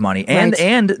tons of money, and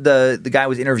the guy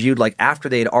was interviewed like after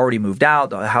they had already moved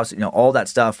out. The house, you know, all that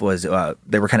stuff was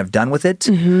they were kind of done with it,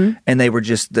 and they were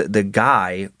just the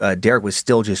guy Derek was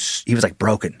still just he was like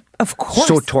broken, of course,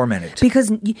 so tormented because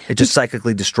it just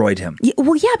psychically destroyed him.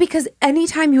 Well, yeah, because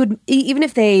anytime you would, even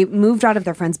if they moved out of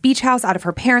their friend's beach house, out of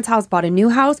her parents' house, bought a new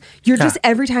house, you're just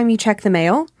every time you check the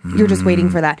mail, you're just waiting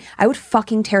for that. I would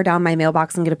fucking tear down my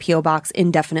mailbox and get a PO box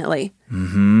indefinitely.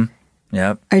 Mm-hmm.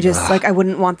 Yep. I just, like, I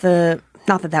wouldn't want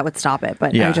not that would stop it,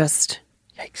 but I just...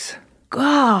 Yikes.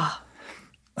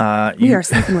 We are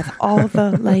sleeping with all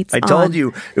the lights on. I told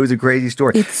you, it was a crazy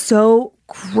story. It's so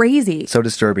crazy. So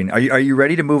disturbing. Are you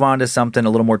ready to move on to something a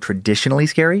little more traditionally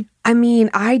scary? I mean,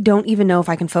 I don't even know if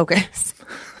I can focus.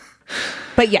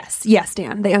 But yes,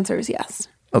 Dan. The answer is yes.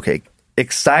 Okay.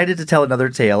 Excited to tell another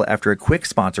tale after a quick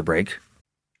sponsor break.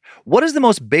 What is the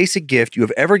most basic gift you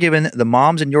have ever given the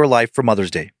moms in your life for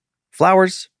Mother's Day?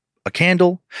 Flowers, a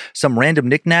candle, some random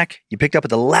knickknack you picked up at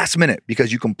the last minute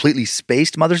because you completely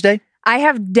spaced Mother's Day? I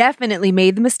have definitely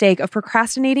made the mistake of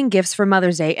procrastinating gifts for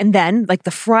Mother's Day. And then, like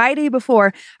the Friday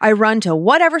before, I run to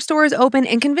whatever store is open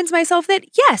and convince myself that,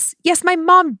 yes, my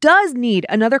mom does need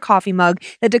another coffee mug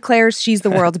that declares she's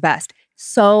the world's best.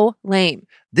 So lame.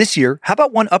 This year, how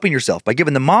about one-upping yourself by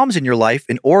giving the moms in your life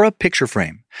an Aura picture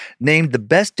frame? Named the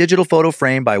best digital photo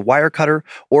frame by Wirecutter,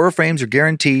 Aura frames are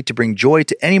guaranteed to bring joy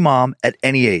to any mom at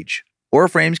any age. Aura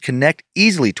frames connect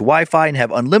easily to Wi-Fi and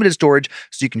have unlimited storage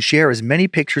so you can share as many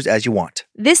pictures as you want.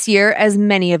 This year, as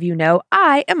many of you know,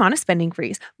 I am on a spending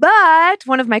freeze. But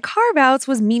one of my carve-outs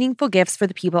was meaningful gifts for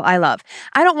the people I love.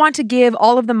 I don't want to give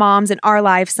all of the moms in our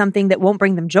lives something that won't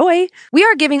bring them joy. We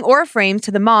are giving Aura frames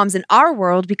to the moms in our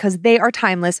world because they are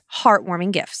timeless,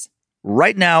 heartwarming gifts.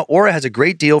 Right now, Aura has a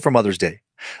great deal for Mother's Day.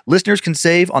 Listeners can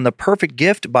save on the perfect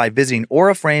gift by visiting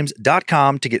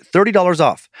auraframes.com to get $30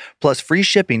 off, plus free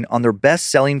shipping on their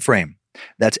best-selling frame.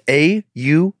 That's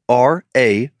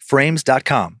AURA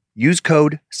frames.com. Use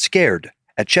code SCARED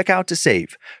at checkout to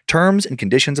save. Terms and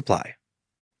conditions apply.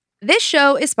 This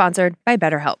show is sponsored by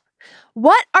BetterHelp.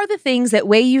 What are the things that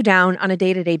weigh you down on a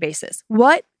day-to-day basis?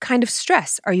 What kind of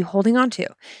stress are you holding on to?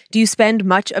 Do you spend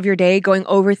much of your day going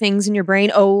over things in your brain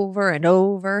over and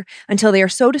over until they are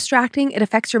so distracting it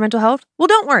affects your mental health? Well,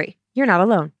 don't worry. You're not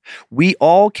alone. We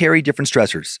all carry different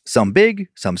stressors, some big,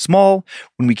 some small.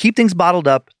 When we keep things bottled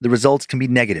up, the results can be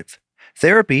negative.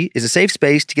 Therapy is a safe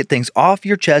space to get things off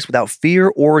your chest without fear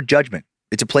or judgment.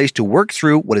 It's a place to work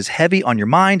through what is heavy on your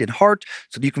mind and heart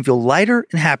so that you can feel lighter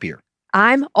and happier.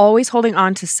 I'm always holding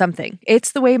on to something.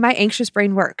 It's the way my anxious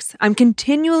brain works. I'm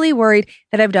continually worried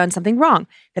that I've done something wrong,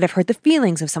 that I've hurt the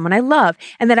feelings of someone I love,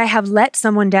 and that I have let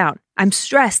someone down. I'm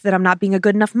stressed that I'm not being a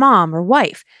good enough mom or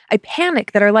wife. I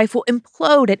panic that our life will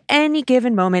implode at any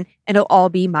given moment and it'll all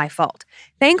be my fault.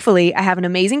 Thankfully, I have an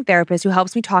amazing therapist who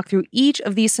helps me talk through each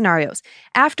of these scenarios.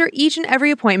 After each and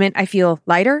every appointment, I feel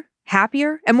lighter,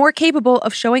 happier, and more capable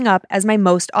of showing up as my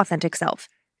most authentic self.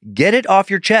 Get it off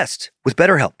your chest with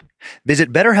BetterHelp.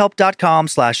 Visit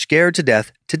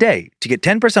BetterHelp.com/scaredtodeath today to get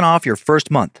 10% off your first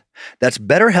month. That's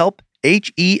BetterHelp,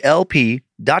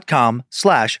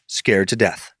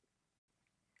 HELP.com/scaredtodeath.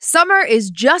 Summer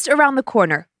is just around the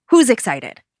corner. Who's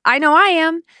excited? I know I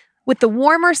am. With the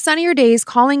warmer, sunnier days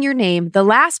calling your name, the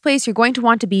last place you're going to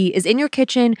want to be is in your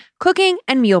kitchen, cooking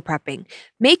and meal prepping.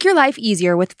 Make your life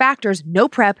easier with Factor's no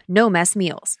prep, no mess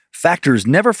meals. Factor's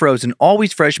never frozen,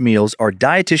 always fresh meals are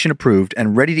dietitian approved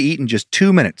and ready to eat in just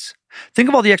 2 minutes. Think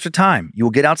of all the extra time you will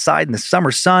get outside in the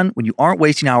summer sun when you aren't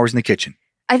wasting hours in the kitchen.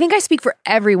 I think I speak for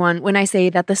everyone when I say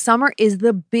that the summer is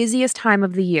the busiest time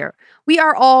of the year. We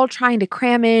are all trying to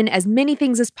cram in as many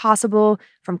things as possible,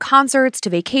 from concerts to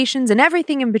vacations and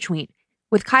everything in between.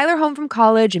 With Kyler home from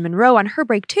college and Monroe on her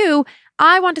break too,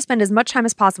 I want to spend as much time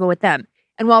as possible with them.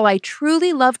 And while I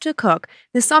truly love to cook,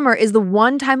 the summer is the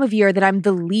one time of year that I'm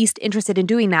the least interested in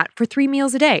doing that for 3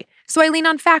 meals a day. So I lean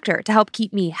on Factor to help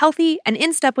keep me healthy and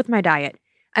in step with my diet.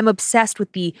 I'm obsessed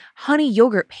with the honey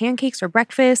yogurt pancakes for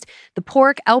breakfast, the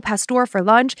pork El Pastor for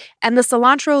lunch, and the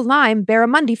cilantro lime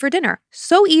barramundi for dinner.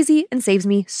 So easy and saves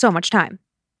me so much time.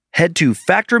 Head to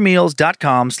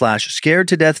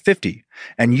factormeals.com/scaredtodeath50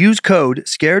 and use code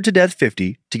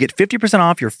scaredtodeath50 to get 50%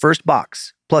 off your first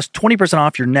box, plus 20%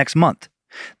 off your next month.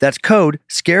 That's code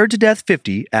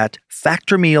ScaredToDeath50 at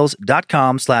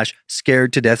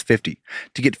factormeals.com/ScaredToDeath50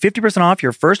 to get 50% off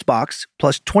your first box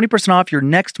plus 20% off your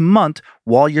next month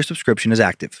while your subscription is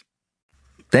active.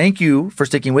 Thank you for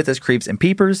sticking with us, Creeps and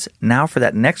Peepers. Now for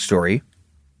that next story.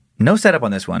 No setup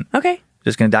on this one. Okay.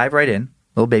 Just going to dive right in.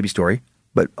 Little baby story,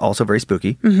 but also very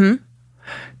spooky. Mm-hmm.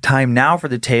 Time now for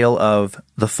the tale of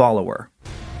The Follower.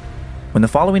 When the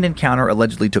following encounter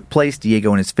allegedly took place,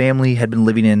 Diego and his family had been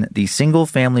living in the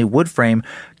single-family wood-frame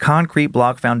concrete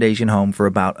block foundation home for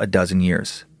about a dozen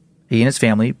years. He and his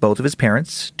family, both of his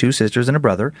parents, 2 sisters and a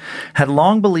brother, had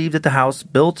long believed that the house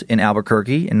built in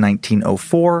Albuquerque in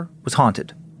 1904 was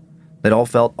haunted. They'd all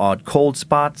felt odd cold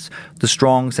spots, the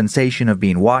strong sensation of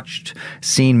being watched,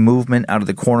 seeing movement out of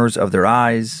the corners of their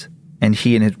eyes, and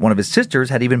he and one of his sisters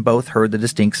had even both heard the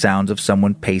distinct sounds of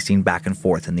someone pacing back and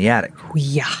forth in the attic.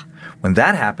 Yeah. When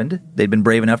that happened, they'd been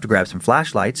brave enough to grab some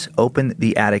flashlights, open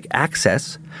the attic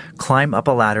access, climb up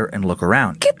a ladder, and look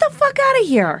around. Get the fuck out of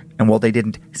here! And while they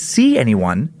didn't see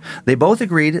anyone, they both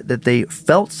agreed that they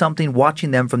felt something watching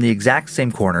them from the exact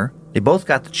same corner. They both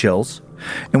got the chills.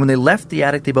 And when they left the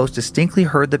attic, they both distinctly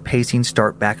heard the pacing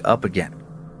start back up again.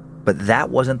 But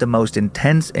that wasn't the most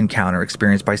intense encounter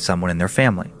experienced by someone in their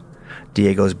family.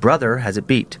 Diego's brother has it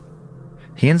beat.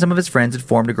 He and some of his friends had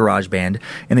formed a garage band,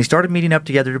 and they started meeting up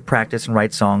together to practice and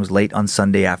write songs late on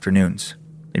Sunday afternoons.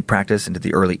 They'd practice into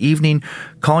the early evening,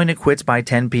 calling it quits by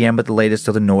 10 p.m. at the latest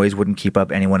so the noise wouldn't keep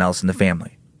up anyone else in the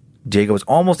family. Diego was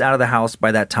almost out of the house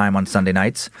by that time on Sunday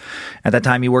nights. At that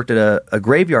time, he worked at a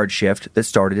graveyard shift that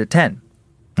started at 10.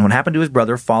 And what happened to his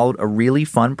brother followed a really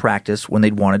fun practice when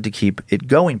they'd wanted to keep it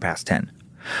going past 10.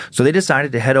 So they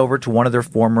decided to head over to one of the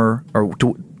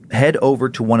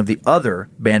other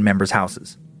band members'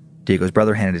 houses. Diego's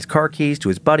brother handed his car keys to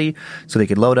his buddy so they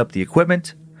could load up the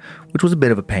equipment, which was a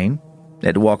bit of a pain. They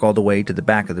had to walk all the way to the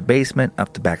back of the basement,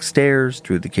 up the back stairs,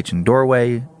 through the kitchen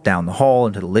doorway, down the hall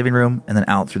into the living room, and then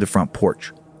out through the front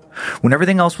porch. When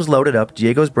everything else was loaded up,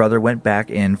 Diego's brother went back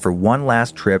in for one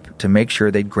last trip to make sure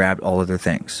they'd grabbed all of their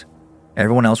things.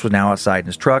 Everyone else was now outside in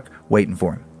his truck, waiting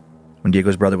for him. When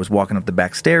Diego's brother was walking up the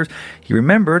back stairs, he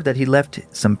remembered that he left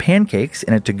some pancakes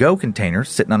in a to-go container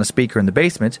sitting on a speaker in the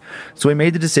basement, so he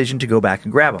made the decision to go back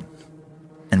and grab them.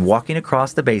 And walking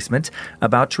across the basement,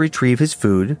 about to retrieve his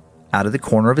food, out of the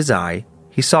corner of his eye,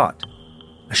 he saw it.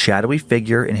 A shadowy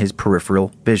figure in his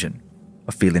peripheral vision.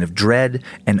 A feeling of dread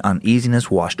and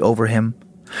uneasiness washed over him.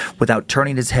 Without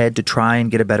turning his head to try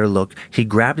and get a better look, he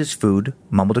grabbed his food,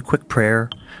 mumbled a quick prayer,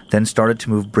 then started to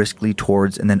move briskly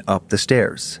towards and then up the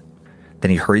stairs. Then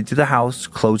he hurried through the house,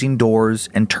 closing doors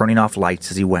and turning off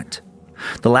lights as he went.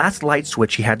 The last light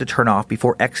switch he had to turn off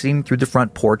before exiting through the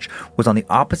front porch was on the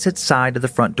opposite side of the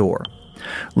front door.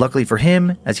 Luckily for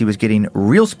him, as he was getting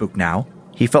real spooked now,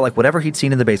 he felt like whatever he'd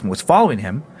seen in the basement was following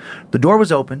him. The door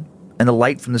was open, and the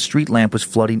light from the street lamp was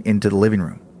flooding into the living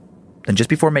room. Then just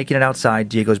before making it outside,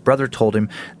 Diego's brother told him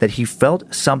that he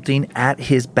felt something at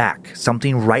his back,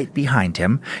 something right behind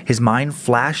him. His mind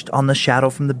flashed on the shadow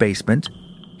from the basement.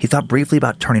 He thought briefly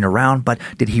about turning around, but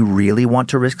did he really want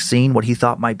to risk seeing what he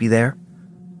thought might be there?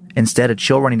 Instead, a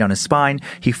chill running down his spine,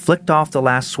 he flicked off the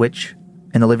last switch,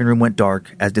 and the living room went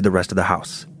dark, as did the rest of the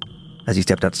house. As he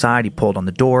stepped outside, he pulled on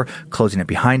the door, closing it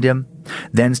behind him.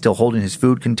 Then, still holding his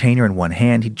food container in one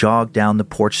hand, he jogged down the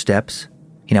porch steps.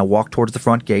 He now walked towards the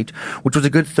front gate, which was a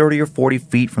good 30 or 40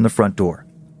 feet from the front door.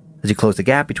 As he closed the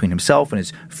gap between himself and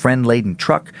his friend-laden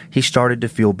truck, he started to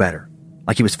feel better,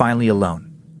 like he was finally alone.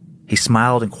 He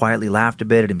smiled and quietly laughed a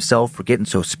bit at himself for getting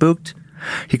so spooked.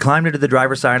 He climbed into the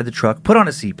driver's side of the truck, put on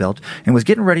a seatbelt, and was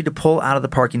getting ready to pull out of the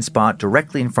parking spot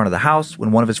directly in front of the house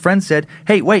when one of his friends said,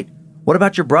 "Hey, wait, what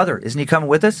about your brother? Isn't he coming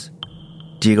with us?"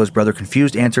 Diego's brother,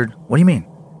 confused, answered, "What do you mean?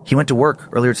 He went to work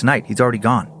earlier tonight. He's already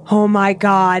gone." Oh my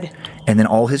God. And then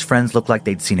all his friends looked like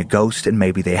they'd seen a ghost, and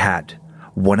maybe they had.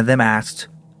 One of them asked,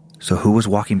 "So who was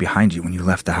walking behind you when you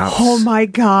left the house?" Oh my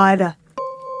God.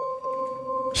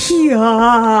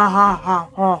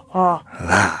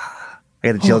 I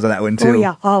got the chills on that one, too. Oh,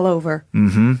 yeah, all over.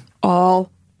 Mm-hmm.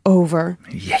 All over.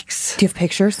 Yikes. Do you have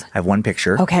pictures? I have one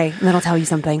picture. Okay, and then I'll tell you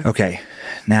something. Okay.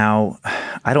 Now,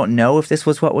 I don't know if this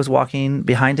was what was walking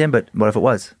behind him, but what if it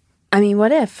was? I mean,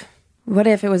 what if? What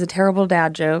if it was a terrible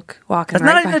dad joke walking That's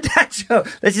not even a dad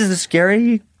joke. That's just a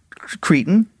scary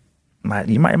cretin.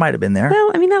 It might have been there.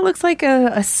 Well, I mean, that looks like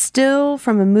a still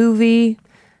from a movie.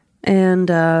 And,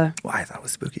 well, I thought it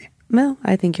was spooky. Well,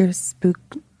 I think your spook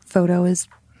photo is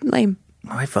lame.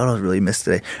 my photos really missed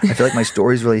today. I feel like my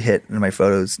stories really hit and my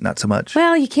photos not so much.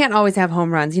 Well, you can't always have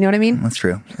home runs. You know what I mean? That's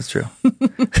true. So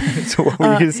what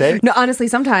were you going to say? No, honestly,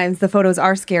 sometimes the photos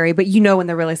are scary, but you know when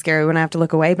they're really scary when I have to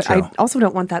look away. But true. I also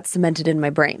don't want that cemented in my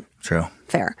brain. True.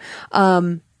 Fair.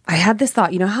 I had this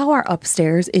thought. You know how our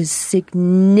upstairs is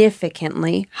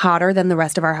significantly hotter than the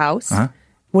rest of our house? Uh-huh.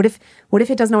 What if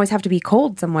it doesn't always have to be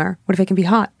cold somewhere? What if it can be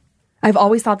hot? I've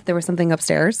always thought that there was something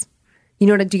upstairs. Do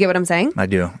you get what I'm saying? I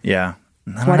do. Yeah.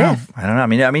 What if? I don't know. I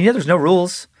mean, yeah, there's no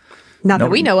rules. Not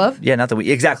that we know of. Yeah,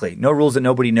 exactly. No rules that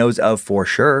nobody knows of for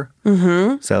sure.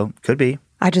 Mm-hmm. So, could be.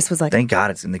 I just was like... Thank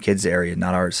God it's in the kids' area,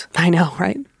 not ours. I know,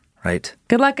 right? Right.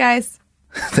 Good luck, guys.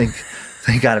 Thank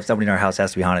God if somebody in our house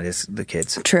has to be haunted, it's the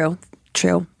kids. True.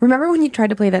 Remember when you tried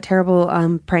to play that terrible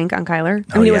prank on Kyler?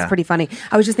 I mean, it was pretty funny.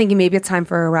 I was just thinking maybe it's time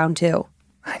for a round 2.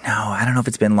 I know. I don't know if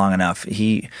it's been long enough.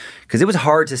 Because it was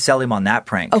hard to sell him on that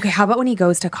prank. Okay, how about when he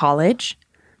goes to college,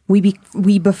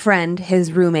 we befriend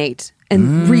his roommate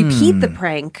and repeat the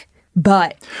prank,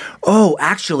 but... Oh,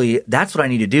 actually, that's what I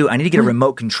need to do. I need to get a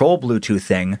remote control Bluetooth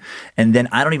thing, and then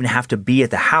I don't even have to be at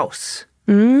the house.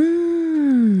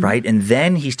 Right? And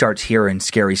then he starts hearing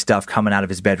scary stuff coming out of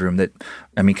his bedroom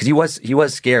because he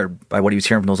was scared by what he was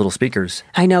hearing from those little speakers.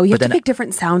 I know. You have to pick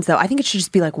different sounds, though. I think it should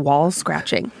just be like wall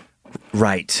scratching.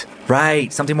 Right.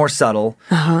 Something more subtle.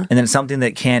 Uh-huh. And then something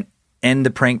that can't end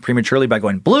the prank prematurely by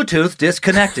going, Bluetooth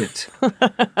disconnected.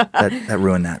 that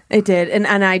ruined that. It did. And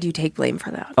I do take blame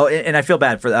for that. Oh, and I feel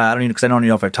bad for that. I don't even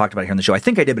know if I've talked about it here on the show. I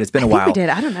think I did, but it's been a while. We did.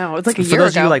 I don't know. It's like a year ago. For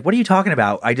those of you like, what are you talking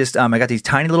about? I got these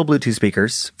tiny little Bluetooth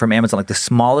speakers from Amazon, like the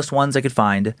smallest ones I could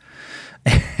find.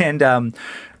 And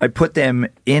I put them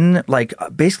in, like,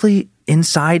 basically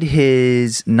inside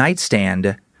his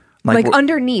nightstand. Like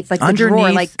underneath, like the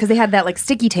drawer, like, because they had that like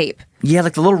sticky tape. Yeah,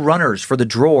 like the little runners for the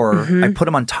drawer. I put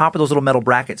them on top of those little metal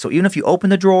brackets. So even if you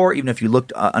open the drawer, even if you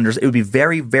looked under, it would be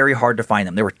very, very hard to find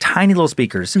them. They were tiny little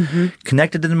speakers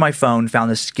connected to my phone.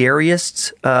 Found the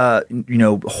scariest,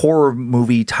 horror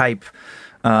movie type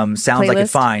sounds playlist I could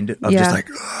find of just like,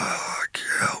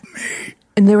 help me.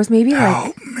 And there was maybe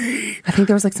help me. I think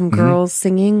there was like some girls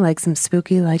singing, like some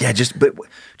spooky, like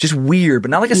just weird,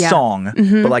 but not like a song,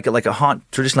 but like a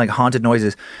traditional like haunted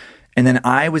noises. And then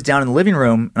I was down in the living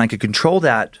room, and I could control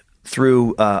that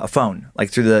through a phone,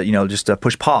 like through the just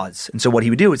push pause. And so what he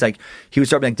would do is like he would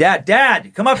start being like,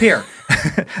 Dad, come up here,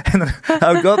 and then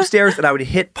I would go upstairs and I would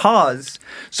hit pause.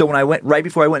 So when I went right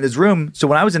before I went in his room, so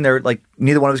when I was in there, like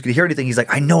neither one of us could hear anything. He's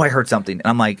like, I know I heard something, and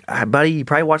I'm like, buddy, you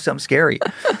probably watched something scary.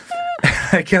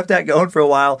 I kept that going for a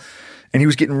while, and he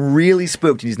was getting really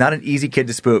spooked. He's not an easy kid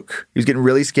to spook. He was getting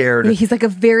really scared. He's like a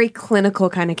very clinical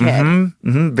kind of kid.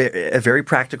 Very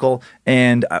practical.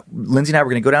 And Lindsay and I were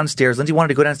going to go downstairs. Lindsay wanted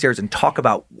to go downstairs and talk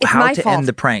about how to end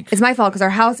the prank. It's my fault because our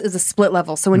house is a split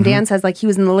level. So when Dan says like he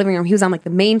was in the living room, he was on like the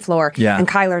main floor, and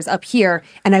Kyler's up here.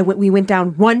 And we went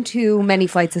down one too many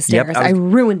flights of stairs. I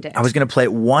ruined it. I was going to play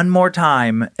it one more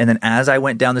time, and then as I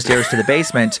went down the stairs to the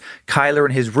basement, Kyler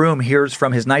in his room hears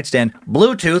from his nightstand,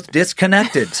 Bluetooth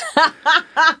disconnected.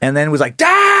 And then was like,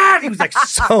 Dad! He was like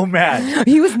so mad.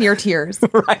 He was near tears.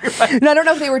 Right. And I don't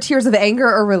know if they were tears of anger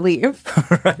or relief.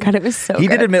 Right. God, it was so He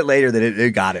good. did admit later that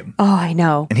it got him. Oh, I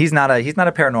know. And he's not a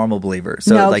paranormal believer.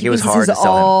 So it was hard to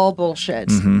sell him. All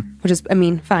bullshit. Which is,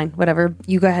 fine, whatever.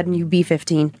 You go ahead and you be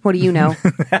 15. What do you know?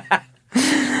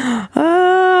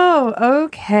 Oh,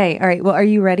 okay. All right. Well, are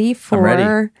you ready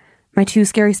for my 2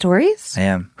 scary stories? I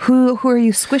am. Who are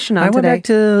you squishing on today? I went back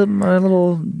to my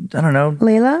little, I don't know.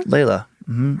 Layla.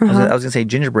 I was going to say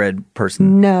gingerbread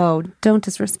person. No, don't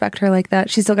disrespect her like that.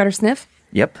 She still got her sniff?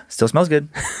 Yep. Still smells good.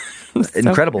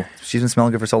 Incredible. She's been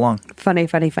smelling good for so long. Funny.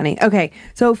 Okay,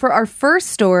 so for our first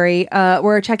story,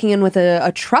 we're checking in with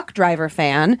a truck driver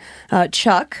fan,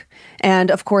 Chuck.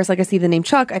 And of course, like I see the name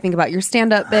Chuck, I think about your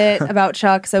stand-up bit about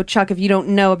Chuck. So Chuck, if you don't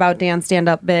know about Dan's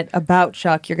stand-up bit about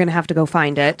Chuck, you're going to have to go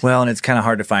find it. Well, and it's kind of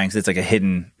hard to find because it's like a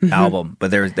hidden album.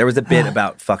 But there was a bit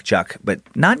about fuck Chuck, but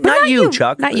not you,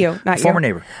 Chuck. Not you. Former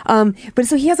neighbor. But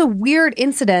so he has a weird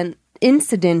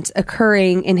incident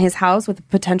occurring in his house with a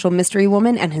potential mystery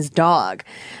woman and his dog.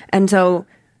 And so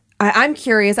I'm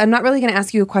curious. I'm not really going to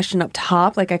ask you a question up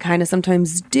top like I kind of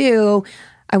sometimes do.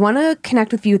 I want to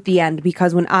connect with you at the end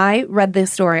because when I read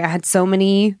this story, I had so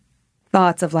many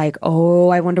thoughts of like, oh,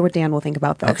 I wonder what Dan will think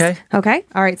about this. Okay.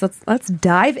 All right. So let's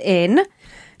dive in.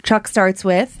 Chuck starts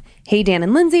with, hey, Dan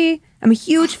and Lindsay. I'm a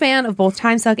huge fan of both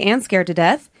Time Suck and Scared to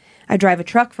Death. I drive a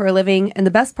truck for a living, and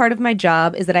the best part of my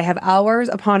job is that I have hours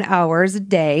upon hours a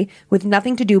day with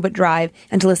nothing to do but drive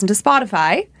and to listen to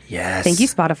Spotify. Yes. Thank you,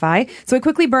 Spotify. So I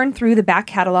quickly burn through the back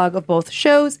catalog of both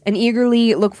shows and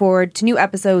eagerly look forward to new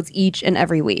episodes each and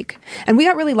every week. And we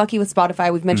got really lucky with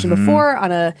Spotify. We've mentioned before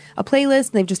on a playlist,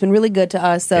 and they've just been really good to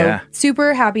us. So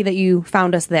super happy that you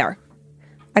found us there.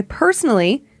 I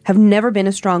personally have never been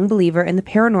a strong believer in the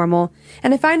paranormal,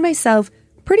 and I find myself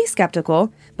pretty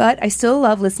skeptical, but I still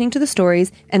love listening to the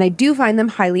stories, and I do find them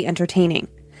highly entertaining.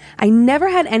 I never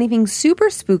had anything super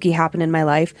spooky happen in my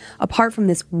life, apart from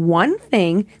this one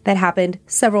thing that happened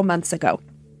several months ago.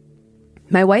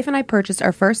 My wife and I purchased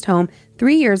our first home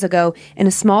 3 years ago in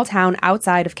a small town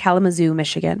outside of Kalamazoo,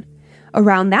 Michigan.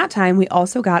 Around that time, we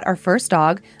also got our first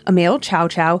dog, a male Chow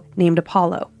Chow named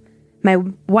Apollo. My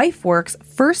wife works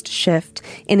first shift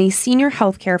in a senior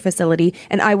healthcare facility,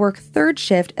 and I work third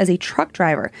shift as a truck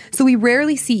driver, so we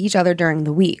rarely see each other during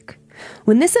the week.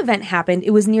 When this event happened,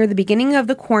 it was near the beginning of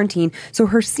the quarantine, so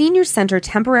her senior center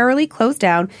temporarily closed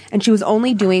down, and she was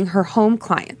only doing her home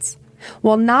clients.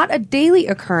 While not a daily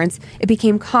occurrence, it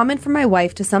became common for my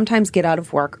wife to sometimes get out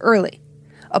of work early.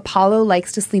 Apollo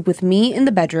likes to sleep with me in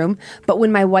the bedroom, but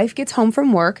when my wife gets home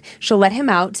from work, she'll let him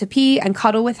out to pee and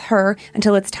cuddle with her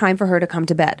until it's time for her to come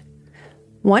to bed.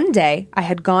 One day, I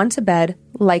had gone to bed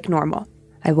like normal.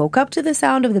 I woke up to the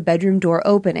sound of the bedroom door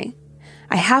opening.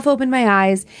 I half opened my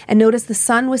eyes and noticed the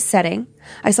sun was setting.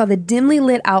 I saw the dimly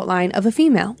lit outline of a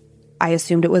female. I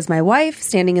assumed it was my wife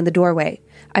standing in the doorway.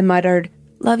 I muttered,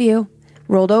 "Love you,"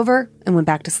 rolled over, and went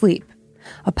back to sleep.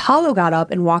 Apollo got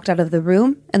up and walked out of the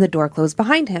room, and the door closed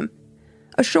behind him.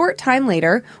 A short time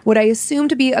later, what I assumed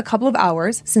to be a couple of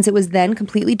hours, since it was then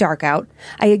completely dark out,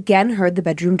 I again heard the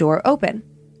bedroom door open.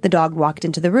 The dog walked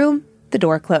into the room. The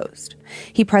door closed.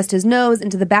 He pressed his nose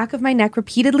into the back of my neck,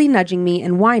 repeatedly nudging me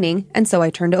and whining, and so I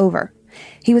turned over.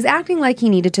 He was acting like he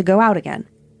needed to go out again.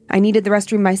 I needed the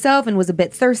restroom myself and was a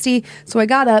bit thirsty, so I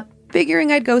got up,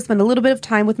 figuring I'd go spend a little bit of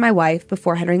time with my wife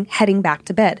before heading back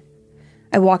to bed.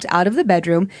 I walked out of the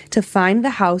bedroom to find the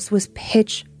house was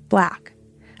pitch black.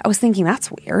 I was thinking, that's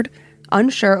weird,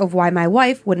 unsure of why my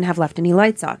wife wouldn't have left any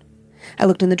lights on. I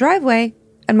looked in the driveway,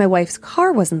 and my wife's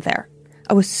car wasn't there.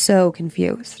 I was so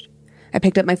confused. I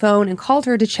picked up my phone and called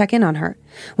her to check in on her.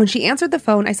 When she answered the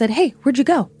phone, I said, "Hey, where'd you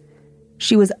go?"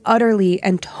 She was utterly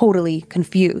and totally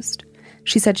confused.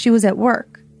 She said she was at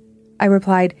work. I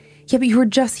replied, "Yeah, but you were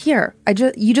just here.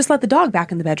 You just let the dog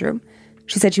back in the bedroom."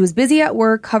 She said she was busy at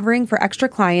work covering for extra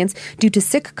clients due to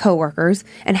sick coworkers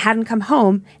and hadn't come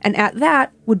home, and at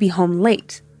that would be home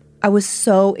late. I was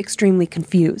so extremely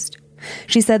confused.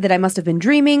 She said that I must have been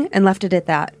dreaming and left it at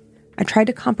that. I tried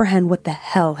to comprehend what the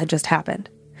hell had just happened.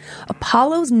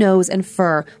 Apollo's nose and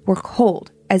fur were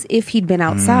cold, as if he'd been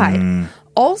outside.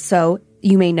 Also,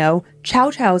 you may know,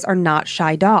 Chow Chows are not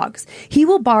shy dogs. He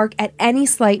will bark at any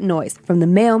slight noise, from the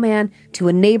mailman to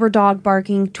a neighbor dog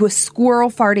barking to a squirrel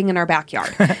farting in our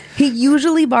backyard. He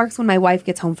usually barks when my wife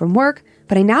gets home from work,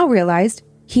 but I now realized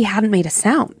he hadn't made a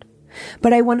sound.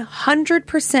 But I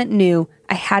 100% knew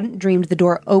I hadn't dreamed the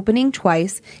door opening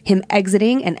twice, him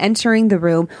exiting and entering the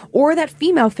room, or that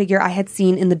female figure I had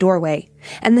seen in the doorway.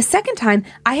 And the second time,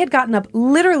 I had gotten up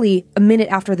literally a minute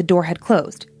after the door had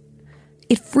closed.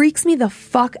 It freaks me the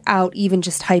fuck out even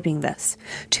just typing this.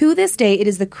 To this day, it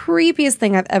is the creepiest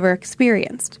thing I've ever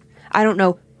experienced. I don't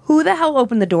know who the hell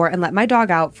opened the door and let my dog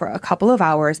out for a couple of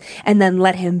hours and then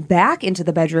let him back into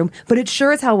the bedroom, but it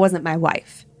sure as hell wasn't my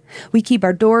wife. We keep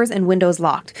our doors and windows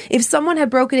locked. If someone had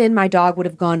broken in, my dog would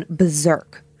have gone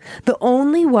berserk. The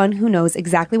only one who knows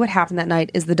exactly what happened that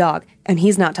night is the dog, and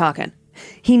he's not talking.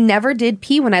 He never did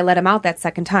pee when I let him out that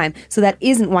second time, so that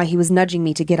isn't why he was nudging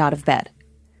me to get out of bed.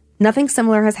 Nothing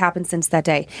similar has happened since that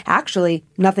day. Actually,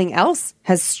 nothing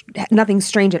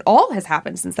strange at all has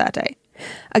happened since that day.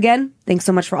 Again, thanks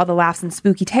so much for all the laughs and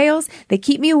spooky tales. They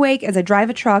keep me awake as I drive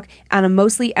a truck on a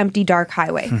mostly empty, dark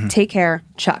highway. Take care,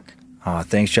 Chuck. Oh,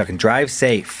 thanks, Chuck, and drive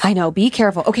safe. I know, be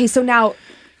careful. Okay, so now...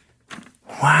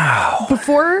 Wow.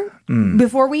 Before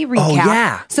we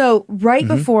recap, so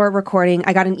before recording,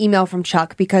 I got an email from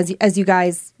Chuck because as you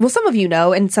guys, well, some of you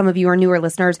know, and some of you are newer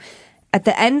listeners, at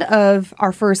the end of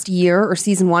our first year or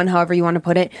season 1, however you want to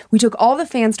put it, we took all the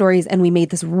fan stories and we made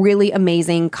this really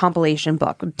amazing compilation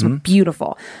book. It's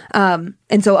beautiful. And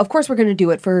so, of course, we're going to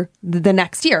do it for the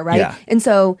next year, right? Yeah. And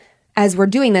so as we're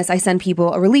doing this, I send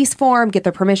people a release form, get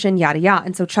their permission, yada, yada.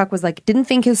 And so Chuck was like, didn't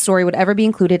think his story would ever be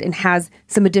included and has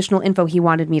some additional info he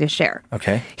wanted me to share.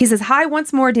 Okay. He says, hi,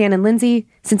 once more, Dan and Lindsay.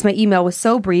 Since my email was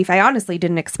so brief, I honestly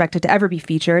didn't expect it to ever be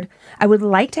featured. I would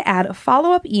like to add a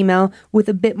follow-up email with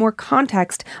a bit more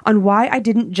context on why I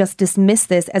didn't just dismiss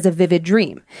this as a vivid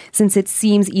dream, since it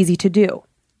seems easy to do.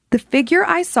 The figure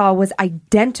I saw was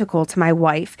identical to my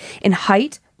wife in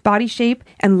height, body shape,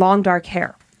 and long dark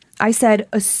hair. I said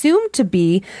assumed to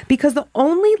be because the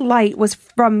only light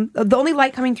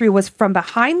coming through was from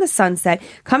behind the sunset,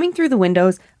 coming through the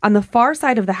windows on the far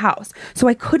side of the house, so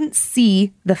I couldn't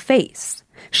see the face.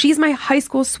 She's my high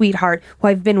school sweetheart who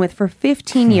I've been with for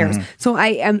 15 years, so I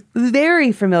am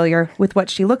very familiar with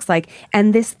what she looks like,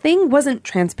 and this thing wasn't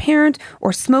transparent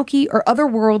or smoky or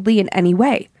otherworldly in any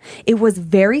way. It was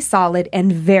very solid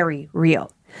and very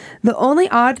real. The only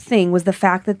odd thing was the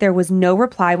fact that there was no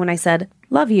reply when I said,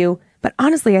 love you, but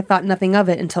honestly I thought nothing of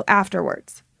it until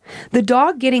afterwards. The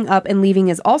dog getting up and leaving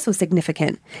is also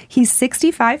significant. He's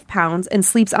 65 pounds and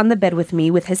sleeps on the bed with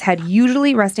me with his head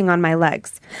usually resting on my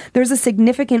legs. There's a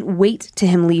significant weight to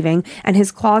him leaving, and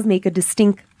his claws make a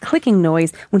distinct clicking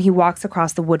noise when he walks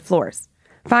across the wood floors.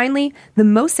 Finally, the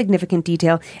most significant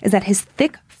detail is that his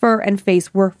thick fur and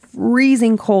face were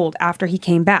freezing cold after he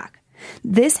came back.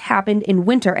 This happened in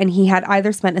winter, and he had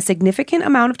either spent a significant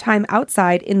amount of time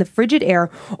outside in the frigid air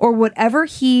or wherever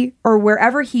he'd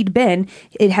been,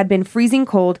 it had been freezing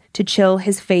cold to chill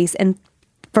his face and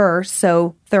fur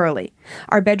so thoroughly.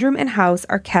 Our bedroom and house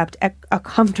are kept at a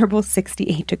comfortable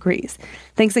 68 degrees.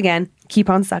 Thanks again. Keep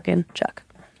on sucking, Chuck.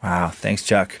 Wow. Thanks,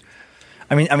 Chuck.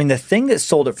 I mean, the thing that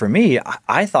sold it for me,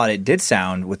 I thought it did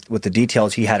sound with the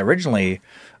details he had originally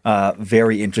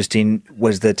very interesting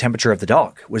was the temperature of the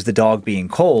dog. Was the dog being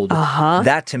cold?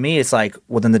 That to me, it's like,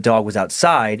 well, then the dog was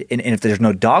outside. And if there's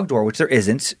no dog door, which there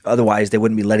isn't, otherwise they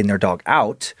wouldn't be letting their dog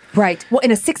out. Right. Well,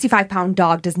 and a 65-pound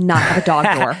dog does not have a dog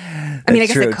door. I mean, I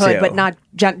guess it could, but not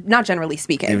generally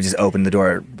speaking. It would just open the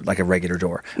door like a regular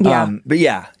door. Yeah. But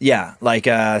yeah. Like,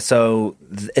 so,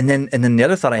 and then the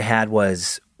other thought I had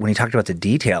was when he talked about the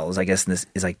details, I guess this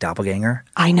is like doppelganger.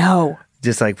 I know.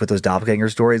 Just like with those doppelganger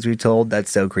stories we told, that's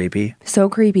so creepy. So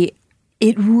creepy.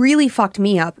 It really fucked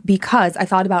me up because I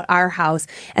thought about our house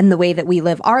and the way that we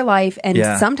live our life. And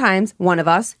sometimes one of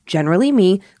us, generally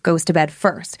me, goes to bed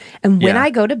first. And when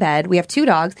I go to bed, we have two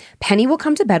dogs. Penny will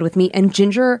come to bed with me and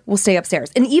Ginger will stay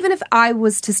upstairs. And even if I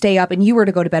was to stay up and you were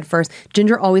to go to bed first,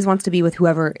 Ginger always wants to be with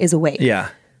whoever is awake. Yeah.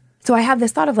 So I have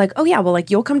this thought of like, oh yeah, well,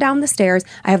 like you'll come down the stairs.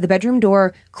 I have the bedroom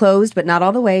door closed, but not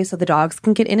all the way. So the dogs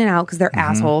can get in and out because they're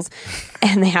assholes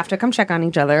and they have to come check on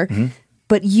each other.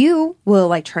 But you will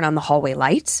like turn on the hallway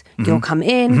lights. You'll come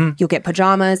in, you'll get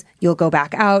pajamas, you'll go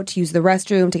back out to use the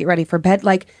restroom to get ready for bed.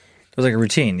 Like, it was like a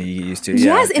routine you used to.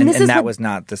 Yes, and that was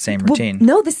not the same routine.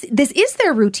 No, this is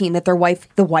their routine that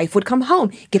the wife would come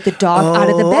home, get the dog out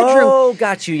of the bedroom. Oh,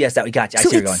 got you. Yes, that we got you. I see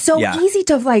where you're going. So it's so easy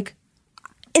to like.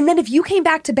 And then if you came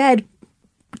back to bed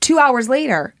 2 hours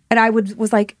later and I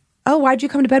was like, oh, why'd you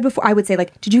come to bed before? I would say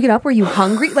like, did you get up? Were you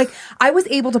hungry? Like I was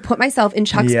able to put myself in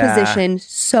Chuck's position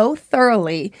so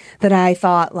thoroughly that I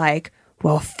thought like,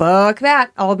 well, fuck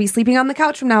that. I'll be sleeping on the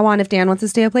couch from now on if Dan wants to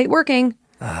stay up late working.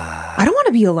 I don't want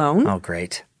to be alone. Oh,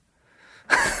 great.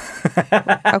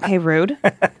 Okay, rude.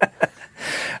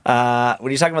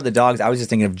 When you're talking about the dogs, I was just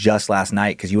thinking of just last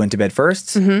night because you went to bed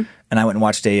first and I went and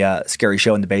watched a scary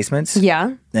show in the basements.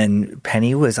 Yeah. And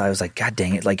Penny I was like, God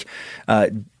dang it. Like,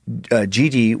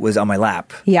 Gigi was on my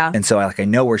lap. Yeah. And so I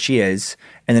know where she is.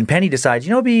 And then Penny decides,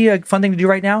 it'd be a fun thing to do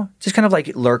right now? Just kind of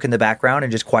like lurk in the background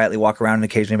and just quietly walk around and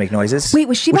occasionally make noises. Wait,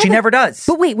 was she Which she never does.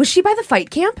 But wait, was she by the fight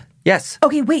camp? Yes.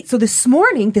 Okay, wait. So this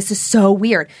morning, this is so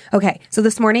weird. Okay, so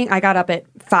this morning I got up at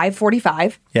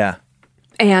 5:45. Yeah.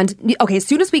 And okay, as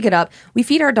soon as we get up, we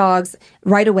feed our dogs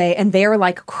right away, and they're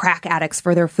like crack addicts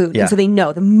for their food. Yeah. And so they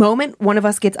know the moment one of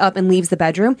us gets up and leaves the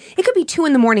bedroom, it could be 2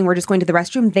 a.m, we're just going to the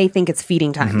restroom. They think it's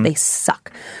feeding time. They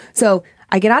suck. So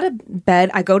I get out of bed,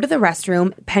 I go to the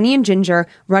restroom, Penny and Ginger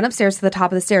run upstairs to the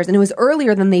top of the stairs, and it was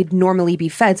earlier than they'd normally be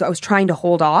fed, so I was trying to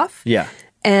hold off. Yeah.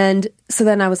 And so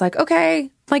then I was like,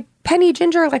 okay, like Penny,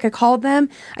 Ginger, like I called them.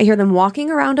 I hear them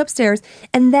walking around upstairs,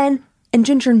 and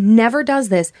Ginger never does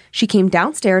this. She came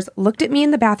downstairs, looked at me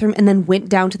in the bathroom, and then went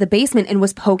down to the basement and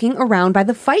was poking around by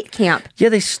the fight camp. Yeah,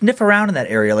 they sniff around in that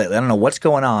area lately. I don't know what's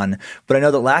going on, but I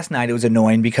know that last night it was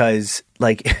annoying because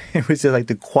like it was just like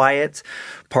the quiet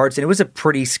parts, and it was a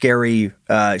pretty scary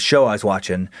show I was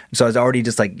watching. So I was already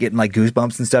just like getting like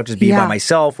goosebumps and stuff, just being by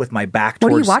myself with my back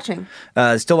towards. What are you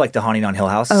watching? Still like The Haunting on Hill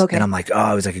House. Oh, okay. And I'm like, it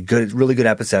was like a really good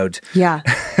episode. Yeah.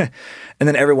 And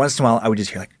then every once in a while I would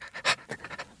just hear like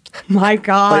my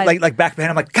God. Like back then,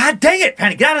 I'm like, God dang it,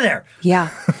 Penny, get out of there. Yeah.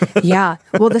 Yeah.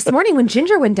 Well, this morning when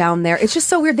Ginger went down there, it's just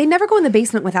so weird. They never go in the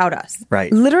basement without us.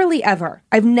 Right. Literally ever.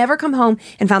 I've never come home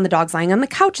and found the dogs lying on the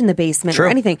couch in the basement or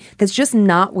anything. That's just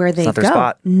not where they go. go. Their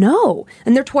spot. No.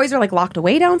 And their toys are like locked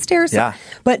away downstairs. Yeah.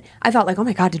 But I thought like, oh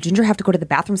my God, did Ginger have to go to the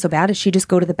bathroom so bad? Does she just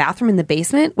go to the bathroom in the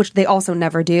basement, which they also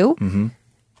never do? Mm-hmm.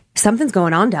 Something's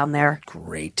going on down there.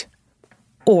 Great.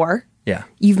 Or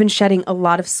you've been shedding a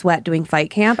lot of sweat doing fight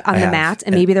camp on the mat,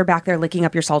 and maybe they're back there licking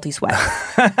up your salty sweat.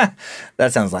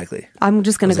 That sounds likely. I'm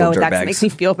just going to go with that because it makes me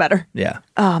feel better. Yeah.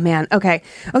 Oh, man. Okay.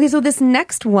 So this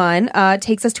next one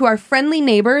takes us to our friendly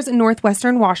neighbors in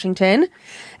northwestern Washington.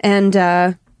 And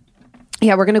we're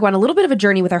going to go on a little bit of a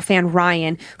journey with our fan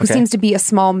Ryan, who seems to be a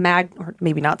small or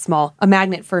maybe not small, a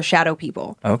magnet for shadow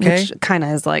people. Okay. Which kind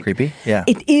of is like... creepy? Yeah.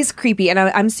 It is creepy. And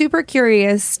I'm super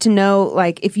curious to know,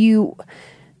 like,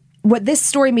 what this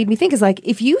story made me think is like,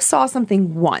 if you saw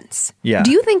something once,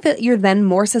 do you think that you're then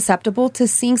more susceptible to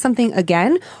seeing something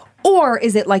again? Or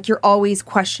is it like you're always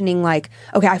questioning like,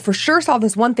 okay, I for sure saw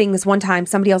this one thing this one time,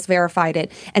 somebody else verified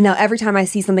it, and now every time I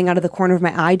see something out of the corner of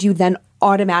my eye, do you then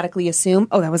automatically assume,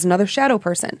 oh, that was another shadow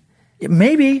person?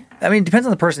 Maybe. I mean, it depends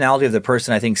on the personality of the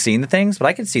person, I think, seeing the things, but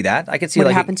I could see that. I could see Would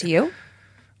it happen to you?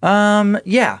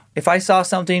 Yeah. If I saw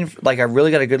something, like I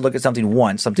really got a good look at something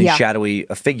once, something shadowy,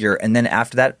 a figure, and then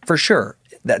after that, for sure,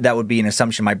 that would be an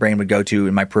assumption my brain would go to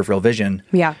in my peripheral vision.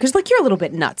 Yeah, because like you're a little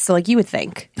bit nuts, so like you would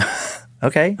think.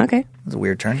 Okay. That's a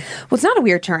weird turn. Well, it's not a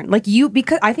weird turn. Like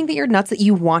because I think that you're nuts that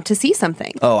you want to see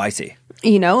something. Oh, I see.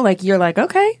 Like you're like,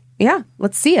 okay, yeah,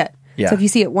 let's see it. Yeah. So if you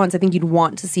see it once, I think you'd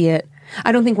want to see it.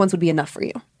 I don't think once would be enough for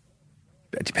you.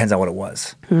 It depends on what it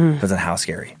was. Depends on how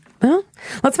scary. Well,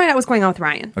 let's find out what's going on with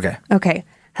Ryan. Okay.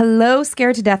 Hello,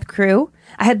 Scared to Death crew.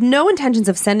 I had no intentions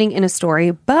of sending in a story,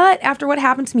 but after what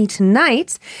happened to me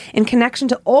tonight, in connection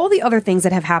to all the other things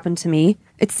that have happened to me,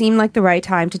 it seemed like the right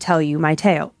time to tell you my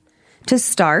tale. To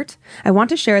start, I want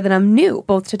to share that I'm new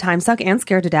both to Time Suck and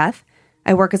Scared to Death.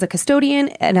 I work as a custodian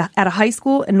at a high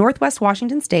school in Northwest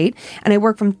Washington State, and I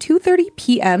work from 2:30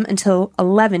 p.m. until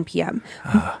 11 p.m.,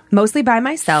 mostly by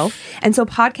myself, and so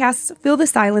podcasts fill the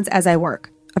silence as I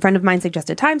work. A friend of mine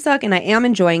suggested Time Suck, and I am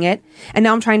enjoying it, and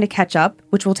now I'm trying to catch up,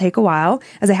 which will take a while,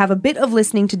 as I have a bit of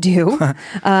listening to do,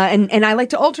 and I like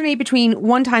to alternate between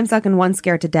one Time Suck and one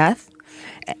Scared to Death.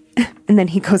 And then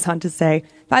he goes on to say,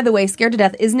 by the way, Scared to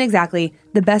Death isn't exactly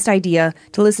the best idea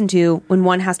to listen to when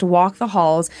one has to walk the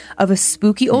halls of a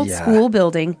spooky old school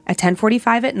building at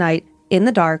 10:45 at night in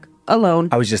the dark, alone.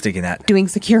 I was just thinking that. Doing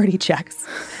security checks.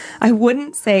 I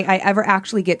wouldn't say I ever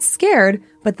actually get scared,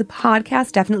 but the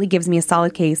podcast definitely gives me a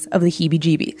solid case of the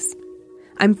heebie-jeebies.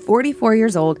 I'm 44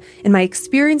 years old, and my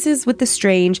experiences with the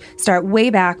strange start way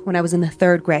back when I was in the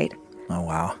 3rd grade. Oh,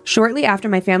 wow. Shortly after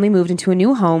my family moved into a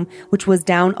new home, which was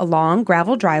down a long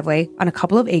gravel driveway on a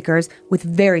couple of acres with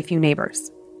very few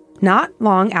neighbors. Not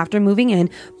long after moving in,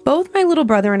 both my little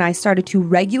brother and I started to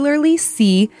regularly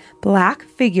see black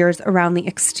figures around the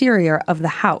exterior of the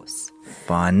house.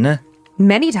 Fun.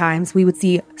 Many times we would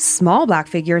see small black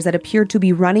figures that appeared to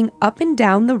be running up and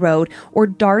down the road or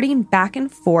darting back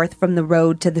and forth from the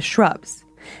road to the shrubs.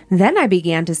 Then I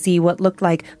began to see what looked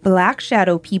like black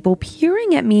shadow people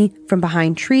peering at me from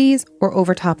behind trees or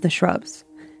over top the shrubs.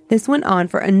 This went on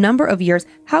for a number of years.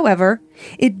 However,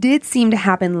 it did seem to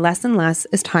happen less and less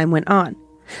as time went on.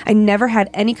 I never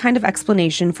had any kind of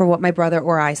explanation for what my brother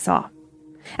or I saw.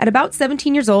 At about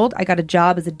 17 years old, I got a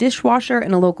job as a dishwasher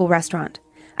in a local restaurant.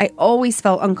 I always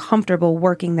felt uncomfortable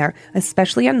working there,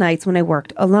 especially on nights when I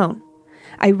worked alone.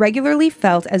 I regularly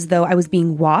felt as though I was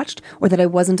being watched or that I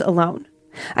wasn't alone.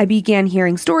 I began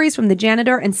hearing stories from the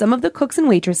janitor and some of the cooks and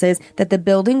waitresses that the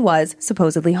building was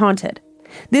supposedly haunted.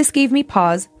 This gave me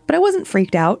pause, but I wasn't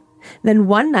freaked out. Then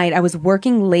one night I was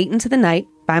working late into the night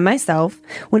by myself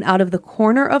when out of the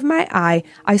corner of my eye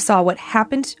I saw what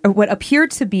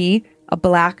appeared to be a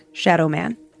black shadow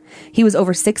man. He was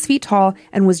over 6 feet tall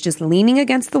and was just leaning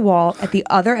against the wall at the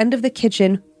other end of the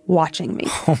kitchen watching me.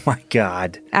 Oh my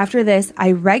God. After this,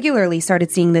 I regularly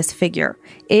started seeing this figure.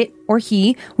 It, or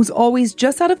he, was always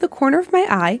just out of the corner of my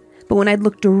eye, but when I'd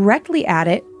look directly at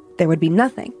it, there would be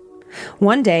nothing.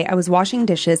 One day, I was washing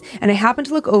dishes, and I happened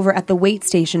to look over at the wait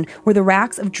station where the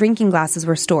racks of drinking glasses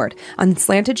were stored on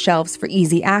slanted shelves for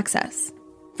easy access.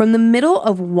 From the middle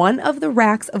of one of the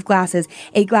racks of glasses,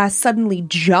 a glass suddenly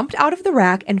jumped out of the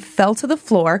rack and fell to the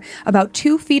floor about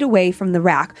 2 feet away from the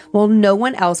rack, while no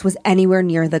one else was anywhere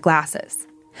near the glasses.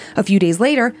 A few days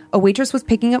later, a waitress was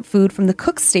picking up food from the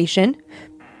cook's station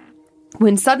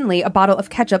when suddenly a bottle of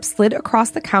ketchup slid across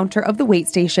the counter of the wait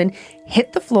station,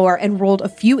 hit the floor, and rolled a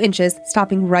few inches,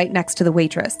 stopping right next to the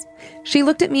waitress. She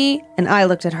looked at me, and I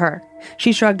looked at her.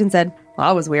 She shrugged and said, "Well,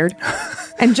 that was weird,"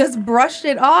 and just brushed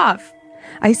it off.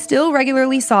 I still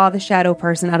regularly saw the shadow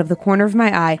person out of the corner of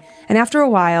my eye, and after a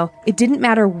while, it didn't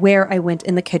matter where I went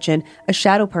in the kitchen, a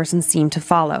shadow person seemed to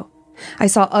follow. I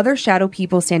saw other shadow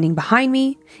people standing behind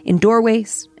me, in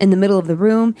doorways, in the middle of the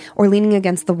room, or leaning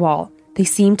against the wall. They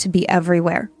seemed to be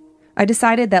everywhere. I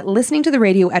decided that listening to the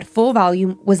radio at full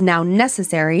volume was now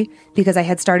necessary because I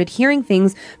had started hearing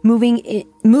things moving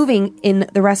in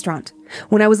the restaurant.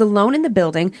 When I was alone in the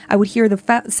building, I would hear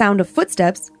the sound of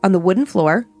footsteps on the wooden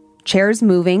floor, chairs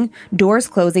moving, doors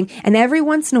closing, and every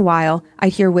once in a while,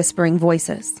 I'd hear whispering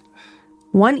voices.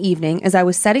 One evening, as I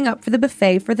was setting up for the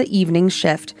buffet for the evening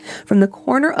shift, from the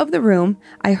corner of the room,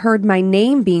 I heard my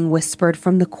name being whispered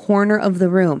from the corner of the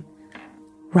room.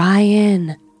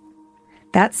 Ryan.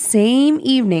 That same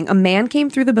evening, a man came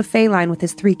through the buffet line with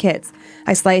his 3 kids.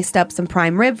 I sliced up some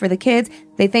prime rib for the kids.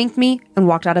 They thanked me and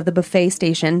walked out of the buffet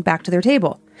station back to their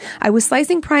table. I was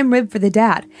slicing prime rib for the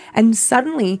dad, and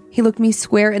suddenly he looked me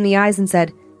square in the eyes and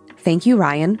said, "Thank you,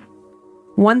 Ryan."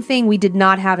 One thing we did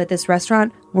not have at this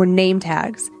restaurant were name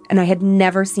tags, and I had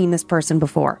never seen this person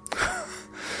before.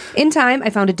 In time, I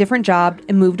found a different job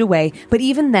and moved away, but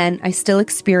even then, I still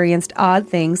experienced odd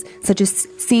things, such as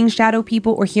seeing shadow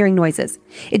people or hearing noises.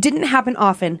 It didn't happen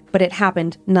often, but it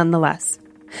happened nonetheless.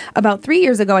 About 3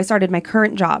 years ago, I started my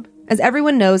current job. As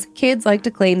everyone knows, kids like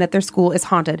to claim that their school is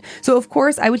haunted, so of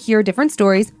course I would hear different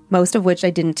stories, most of which I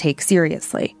didn't take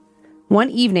seriously. One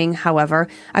evening, however,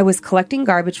 I was collecting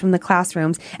garbage from the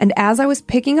classrooms, and as I was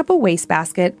picking up a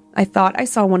wastebasket, I thought I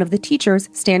saw one of the teachers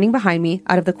standing behind me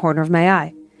out of the corner of my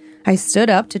eye. I stood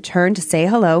up to turn to say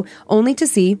hello, only to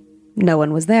see no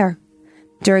one was there.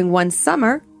 During one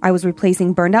summer, I was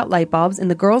replacing burned-out light bulbs in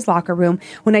the girls' locker room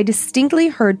when I distinctly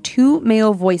heard 2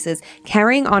 male voices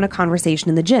carrying on a conversation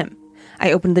in the gym.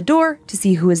 I opened the door to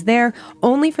see who was there,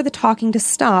 only for the talking to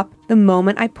stop the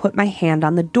moment I put my hand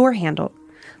on the door handle.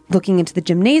 Looking into the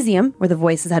gymnasium, where the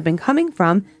voices had been coming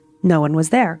from, no one was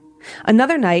there.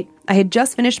 Another night, I had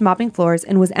just finished mopping floors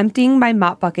and was emptying my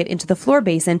mop bucket into the floor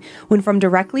basin when from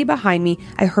directly behind me,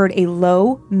 I heard a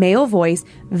low male voice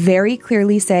very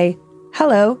clearly say,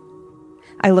 "Hello."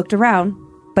 I looked around,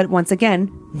 but once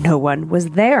again, no one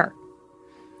was there.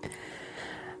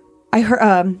 I heard,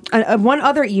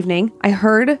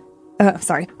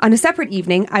 on a separate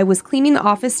evening, I was cleaning the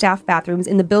office staff bathrooms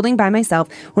in the building by myself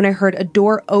when I heard a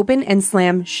door open and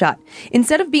slam shut.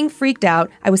 Instead of being freaked out,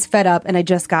 I was fed up and I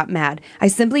just got mad. I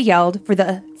simply yelled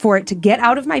for it to get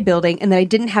out of my building and that I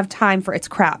didn't have time for its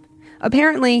crap.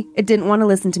 Apparently, it didn't want to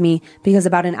listen to me because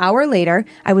about an hour later,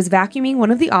 I was vacuuming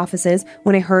one of the offices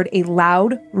when I heard a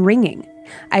loud ringing.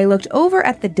 I looked over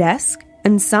at the desk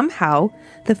and somehow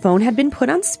the phone had been put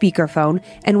on speakerphone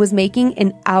and was making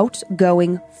an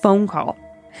outgoing phone call.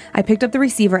 I picked up the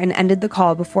receiver and ended the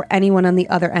call before anyone on the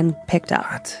other end picked up.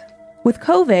 What? With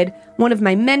COVID, one of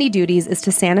my many duties is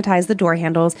to sanitize the door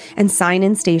handles and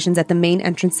sign-in stations at the main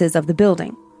entrances of the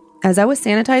building. As I was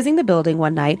sanitizing the building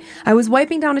one night, I was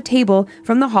wiping down a table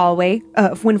from the hallway,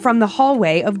 when from the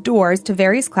hallway of doors to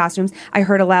various classrooms, I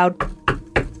heard a loud...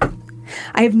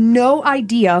 I have no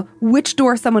idea which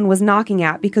door someone was knocking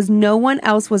at because no one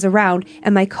else was around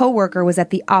and my coworker was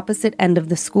at the opposite end of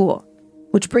the school.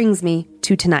 Which brings me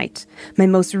to tonight, my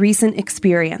most recent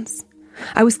experience.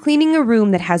 I was cleaning a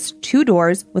room that has 2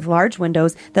 doors with large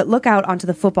windows that look out onto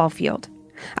the football field.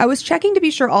 I was checking to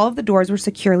be sure all of the doors were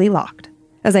securely locked.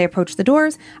 As I approached the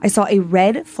doors, I saw a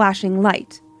red flashing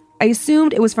light. I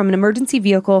assumed it was from an emergency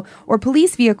vehicle or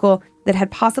police vehicle that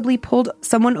had possibly pulled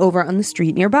someone over on the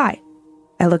street nearby.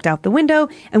 I looked out the window,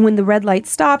 and when the red light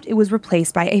stopped, it was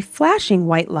replaced by a flashing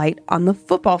white light on the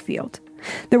football field.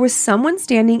 There was someone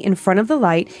standing in front of the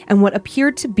light and what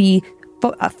appeared to be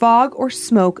a fog or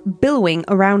smoke billowing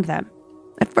around them.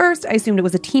 At first, I assumed it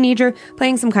was a teenager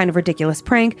playing some kind of ridiculous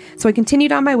prank, so I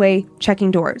continued on my way,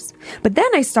 checking doors. But then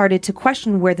I started to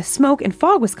question where the smoke and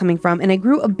fog was coming from, and I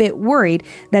grew a bit worried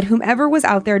that whomever was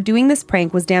out there doing this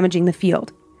prank was damaging the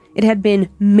field. It had been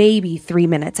maybe 3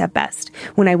 minutes at best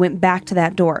when I went back to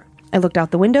that door. I looked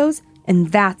out the windows,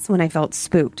 and that's when I felt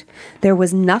spooked. There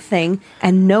was nothing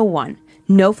and no one.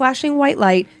 No flashing white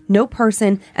light, no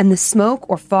person, and the smoke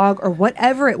or fog or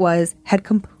whatever it was had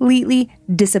completely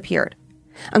disappeared.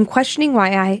 I'm questioning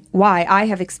why I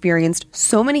have experienced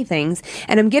so many things,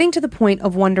 and I'm getting to the point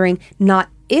of wondering not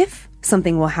if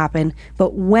something will happen,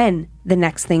 but when the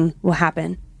next thing will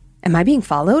happen. Am I being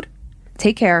followed?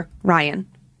 Take care, Ryan.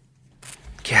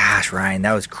 Gosh, Ryan,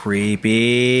 that was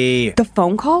creepy. The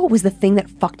phone call was the thing that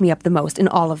fucked me up the most in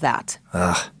all of that.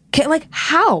 Ugh. Okay, like,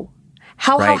 how?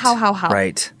 How? Right.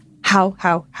 Right.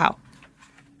 How?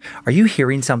 Are you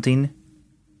hearing something?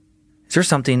 Is there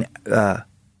something, like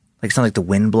something like the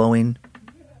wind blowing?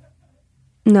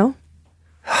 No.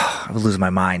 I was losing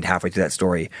my mind halfway through that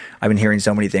story. I've been hearing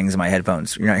so many things in my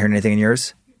headphones. You're not hearing anything in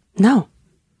yours? No.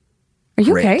 Are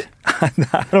you Great. okay?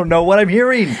 I don't know what I'm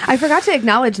hearing. I forgot to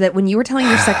acknowledge that when you were telling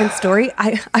your second story,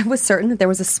 I was certain that there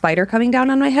was a spider coming down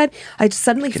on my head. I just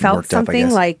suddenly felt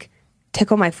something like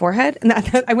tickle my forehead. And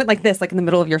I went like this, like in the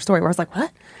middle of your story, where I was like,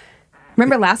 what?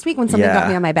 Remember last week when something got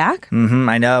me on my back? Mm-hmm,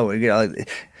 I know.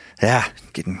 Yeah,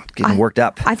 getting worked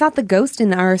up. I thought the ghost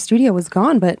in our studio was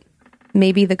gone, but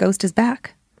maybe the ghost is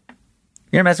back.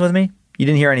 You're not messing with me? You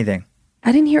didn't hear anything?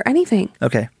 I didn't hear anything.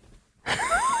 Okay.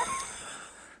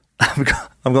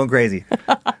 I'm going crazy.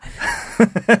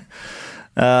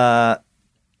 I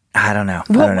don't know.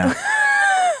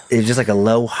 It was just like a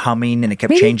low humming, and it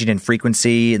kept changing in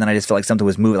frequency, and then I just felt like something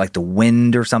was moving, like the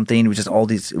wind or something. It was just all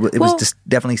these. It was just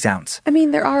definitely sounds. I mean,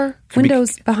 there are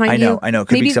windows behind you. I know.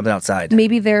 Could be something outside.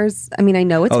 Maybe there's. I mean, I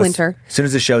know it's winter. As soon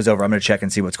as the show's over, I'm going to check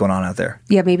and see what's going on out there.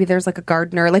 Yeah, maybe there's like a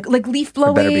gardener, like leaf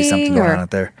blowing. There better be something going on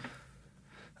out there.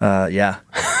 Yeah.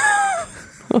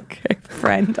 Okay,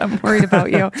 friend, I'm worried about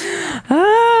you.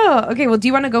 Oh, okay. Well, do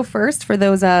you want to go first for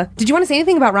those? Did you want to say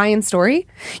anything about Ryan's story?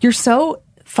 You're so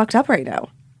fucked up right now.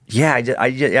 Yeah,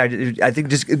 I think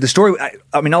just the story.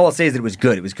 I mean, all I'll say is that it was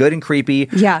good. It was good and creepy.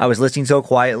 Yeah, I was listening so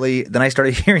quietly. Then I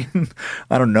started hearing,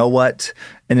 I don't know what,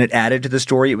 and it added to the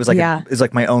story. It was like it was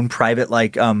like my own private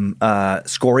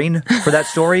scoring for that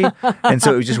story, and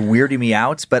so it was just weirding me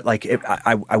out. But like,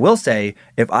 I will say,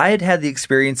 if I had had the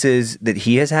experiences that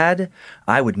he has had,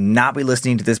 I would not be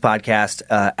listening to this podcast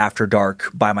after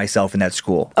dark by myself in that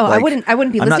school. Oh, like, I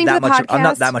wouldn't be listening to the podcast. I'm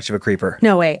not that much of a creeper.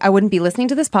 No way. I wouldn't be listening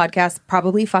to this podcast.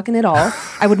 Probably fucking it all.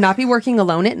 I would not be working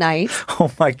alone at night.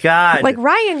 Oh my God. Like,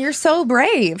 Ryan, you're so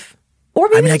brave. Or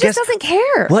maybe he just doesn't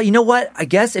care. Well, you know what? I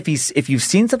guess if you've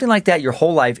seen something like that your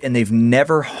whole life and they've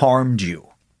never harmed you,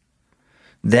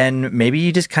 then maybe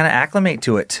you just kind of acclimate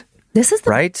to it. This is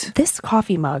right? This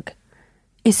coffee mug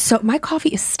is my coffee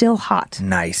is still hot.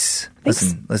 Nice.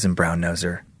 Listen, brown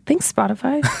noser. Thanks,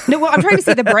 Spotify. No, well, I'm trying to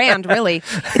say the brand, really.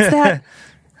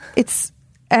 It's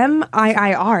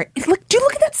MIIR.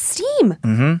 Look at that steam.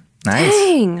 Mm-hmm. Nice.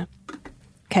 Dang.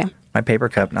 Okay. My paper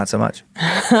cup, not so much.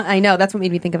 I know. That's what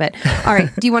made me think of it. All right.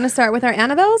 Do you want to start with our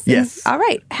Annabelles? Yes. All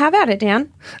right. Have at it,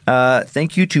 Dan.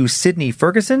 Thank you to Sydney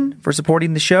Ferguson for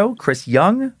supporting the show, Chris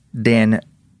Young, Dan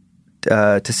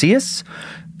Tassius,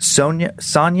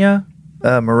 Sonia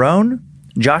Marone,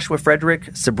 Joshua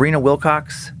Frederick, Sabrina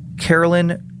Wilcox,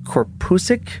 Carolyn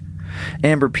Korpusik,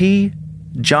 Amber P.,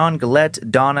 John Gillette,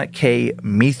 Donna K.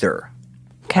 Meether.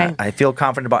 Okay. I feel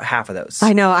confident about half of those.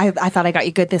 I know. I thought I got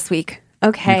you good this week.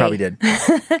 Okay. You probably did.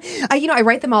 I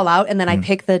write them all out and then I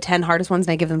pick the 10 hardest ones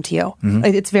and I give them to you. Mm-hmm.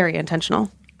 It's very intentional.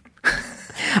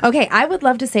 Okay. I would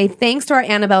love to say thanks to our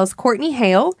Annabelles, Courtney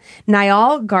Hale,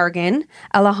 Niall Gargan,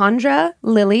 Alejandra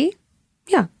Lilly.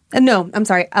 Yeah. No, I'm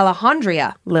sorry.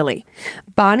 Alejandria Lilly,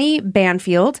 Bonnie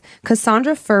Banfield,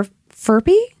 Cassandra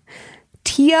Furpy,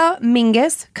 Tia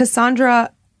Mingus,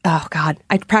 Cassandra, oh God,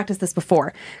 I practiced this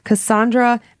before,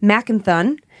 Cassandra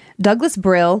McInthun, Douglas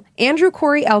Brill, Andrew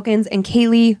Corey Elkins, and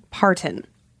Kaylee Parton.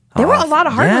 There were a lot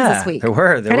of hard ones this week. There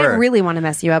were. I didn't really want to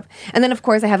mess you up. And then, of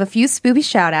course, I have a few spoopy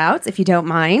shout-outs, if you don't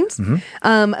mind.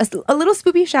 Mm-hmm. A little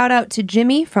spoopy shout-out to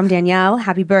Jimmy from Danielle.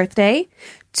 Happy birthday.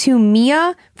 To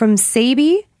Mia from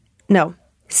Sabe.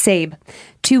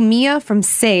 To Mia from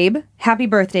Sabe. Happy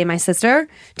birthday, my sister.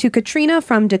 To Katrina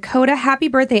from Dakota. Happy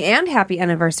birthday and happy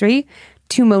anniversary.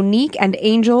 To Monique and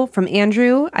Angel from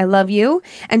Andrew. I love you.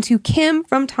 And to Kim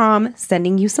from Tom,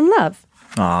 sending you some love.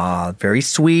 Aw, very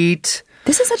sweet.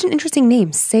 This is such an interesting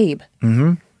name, Sabe.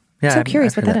 Mm-hmm. Yeah, so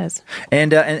curious what that is.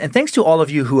 And thanks to all of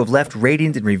you who have left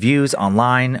ratings and reviews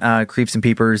online, Creeps and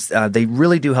Peepers. They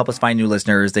really do help us find new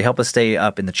listeners. They help us stay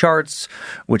up in the charts,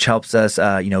 which helps us,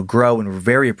 grow, and we're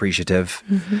very appreciative.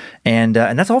 Mm-hmm. And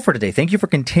that's all for today. Thank you for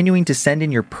continuing to send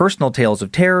in your personal tales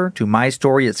of terror to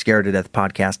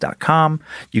mystory@scaredtodeathpodcast.com.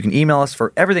 You can email us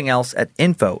for everything else at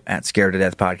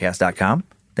info@scaredtodeathpodcast.com.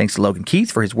 Thanks to Logan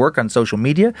Keith for his work on social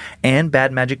media and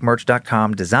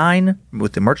badmagicmerch.com design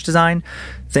with the merch design.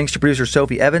 Thanks to producer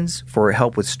Sophie Evans for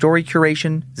help with story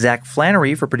curation, Zach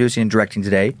Flannery for producing and directing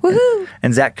today,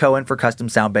 and Zach Cohen for custom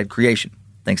sound bed creation.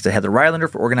 Thanks to Heather Rylander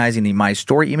for organizing the My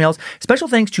Story emails. Special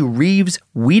thanks to Reeves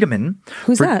Wiedemann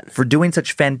for doing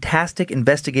such fantastic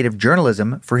investigative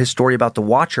journalism for his story about The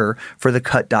Watcher for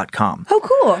TheCut.com. Oh,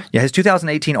 cool. Yeah, his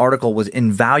 2018 article was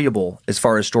invaluable as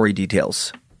far as story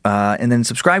details. And then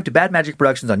subscribe to Bad Magic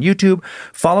Productions on YouTube.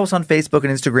 Follow us on Facebook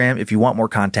and Instagram if you want more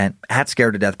content at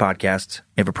Scared to Death Podcast.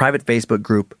 We have a private Facebook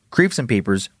group, Creeps and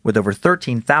Peepers, with over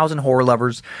 13,000 horror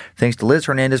lovers. Thanks to Liz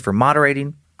Hernandez for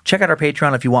moderating. Check out our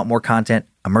Patreon if you want more content,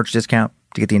 a merch discount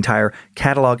to get the entire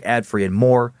catalog ad-free and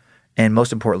more. And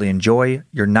most importantly, enjoy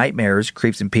your nightmares,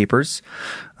 Creeps and Peepers.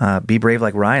 Be brave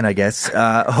like Ryan, I guess.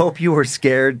 Hope you were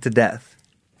scared to death.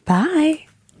 Bye.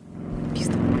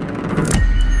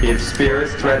 If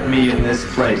spirits threaten me in this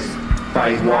place,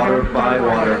 fight water by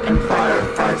water and fire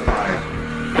by fire.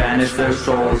 Banish their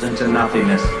souls into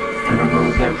nothingness and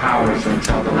remove their powers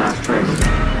until the last trace.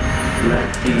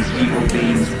 Let these evil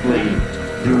beings flee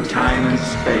through time and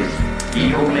space.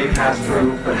 Evil may pass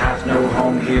through, but hath no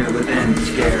home here within,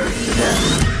 scared to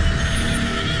death.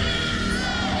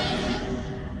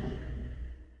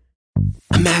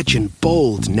 Imagine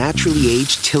bold, naturally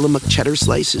aged Tillamook cheddar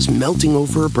slices melting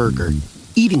over a burger,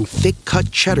 eating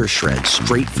thick-cut cheddar shreds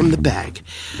straight from the bag.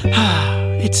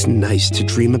 It's nice to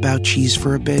dream about cheese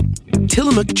for a bit.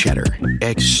 Tillamook cheddar,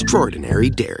 extraordinary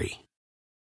dairy.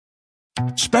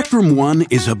 Spectrum One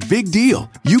is a big deal.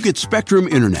 You get Spectrum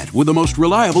Internet with the most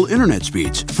reliable internet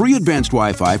speeds, free advanced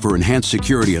Wi-Fi for enhanced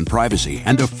security and privacy,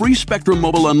 and a free Spectrum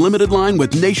Mobile Unlimited line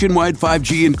with nationwide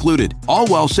 5G included, all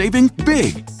while saving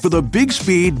big. For the big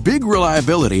speed, big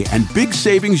reliability, and big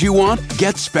savings you want,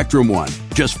 get Spectrum One.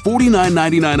 Just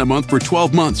 $49.99 a month for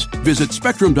 12 months. Visit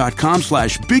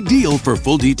spectrum.com/big deal for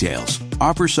full details.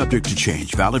 Offer subject to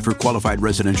change. Valid for qualified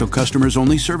residential customers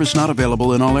only. Service not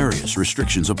available in all areas.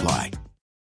 Restrictions apply.